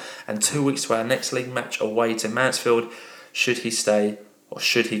after that. And 2 weeks to our next league match away to Mansfield. Should he stay or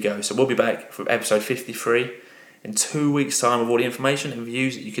should he go? So we'll be back for episode 53 in 2 weeks' time with all the information and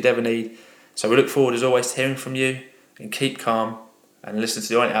views that you could ever need. So we look forward, as always, to hearing from you, and keep calm and listen to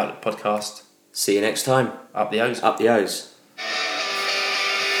the Orient Outlook podcast. See you next time. Up the O's. Up the O's.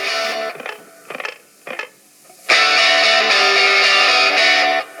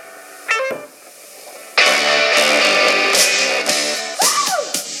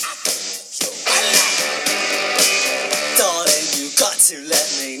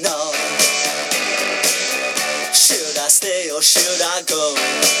 Should I go?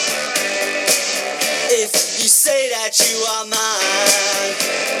 If you say that you are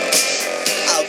mine,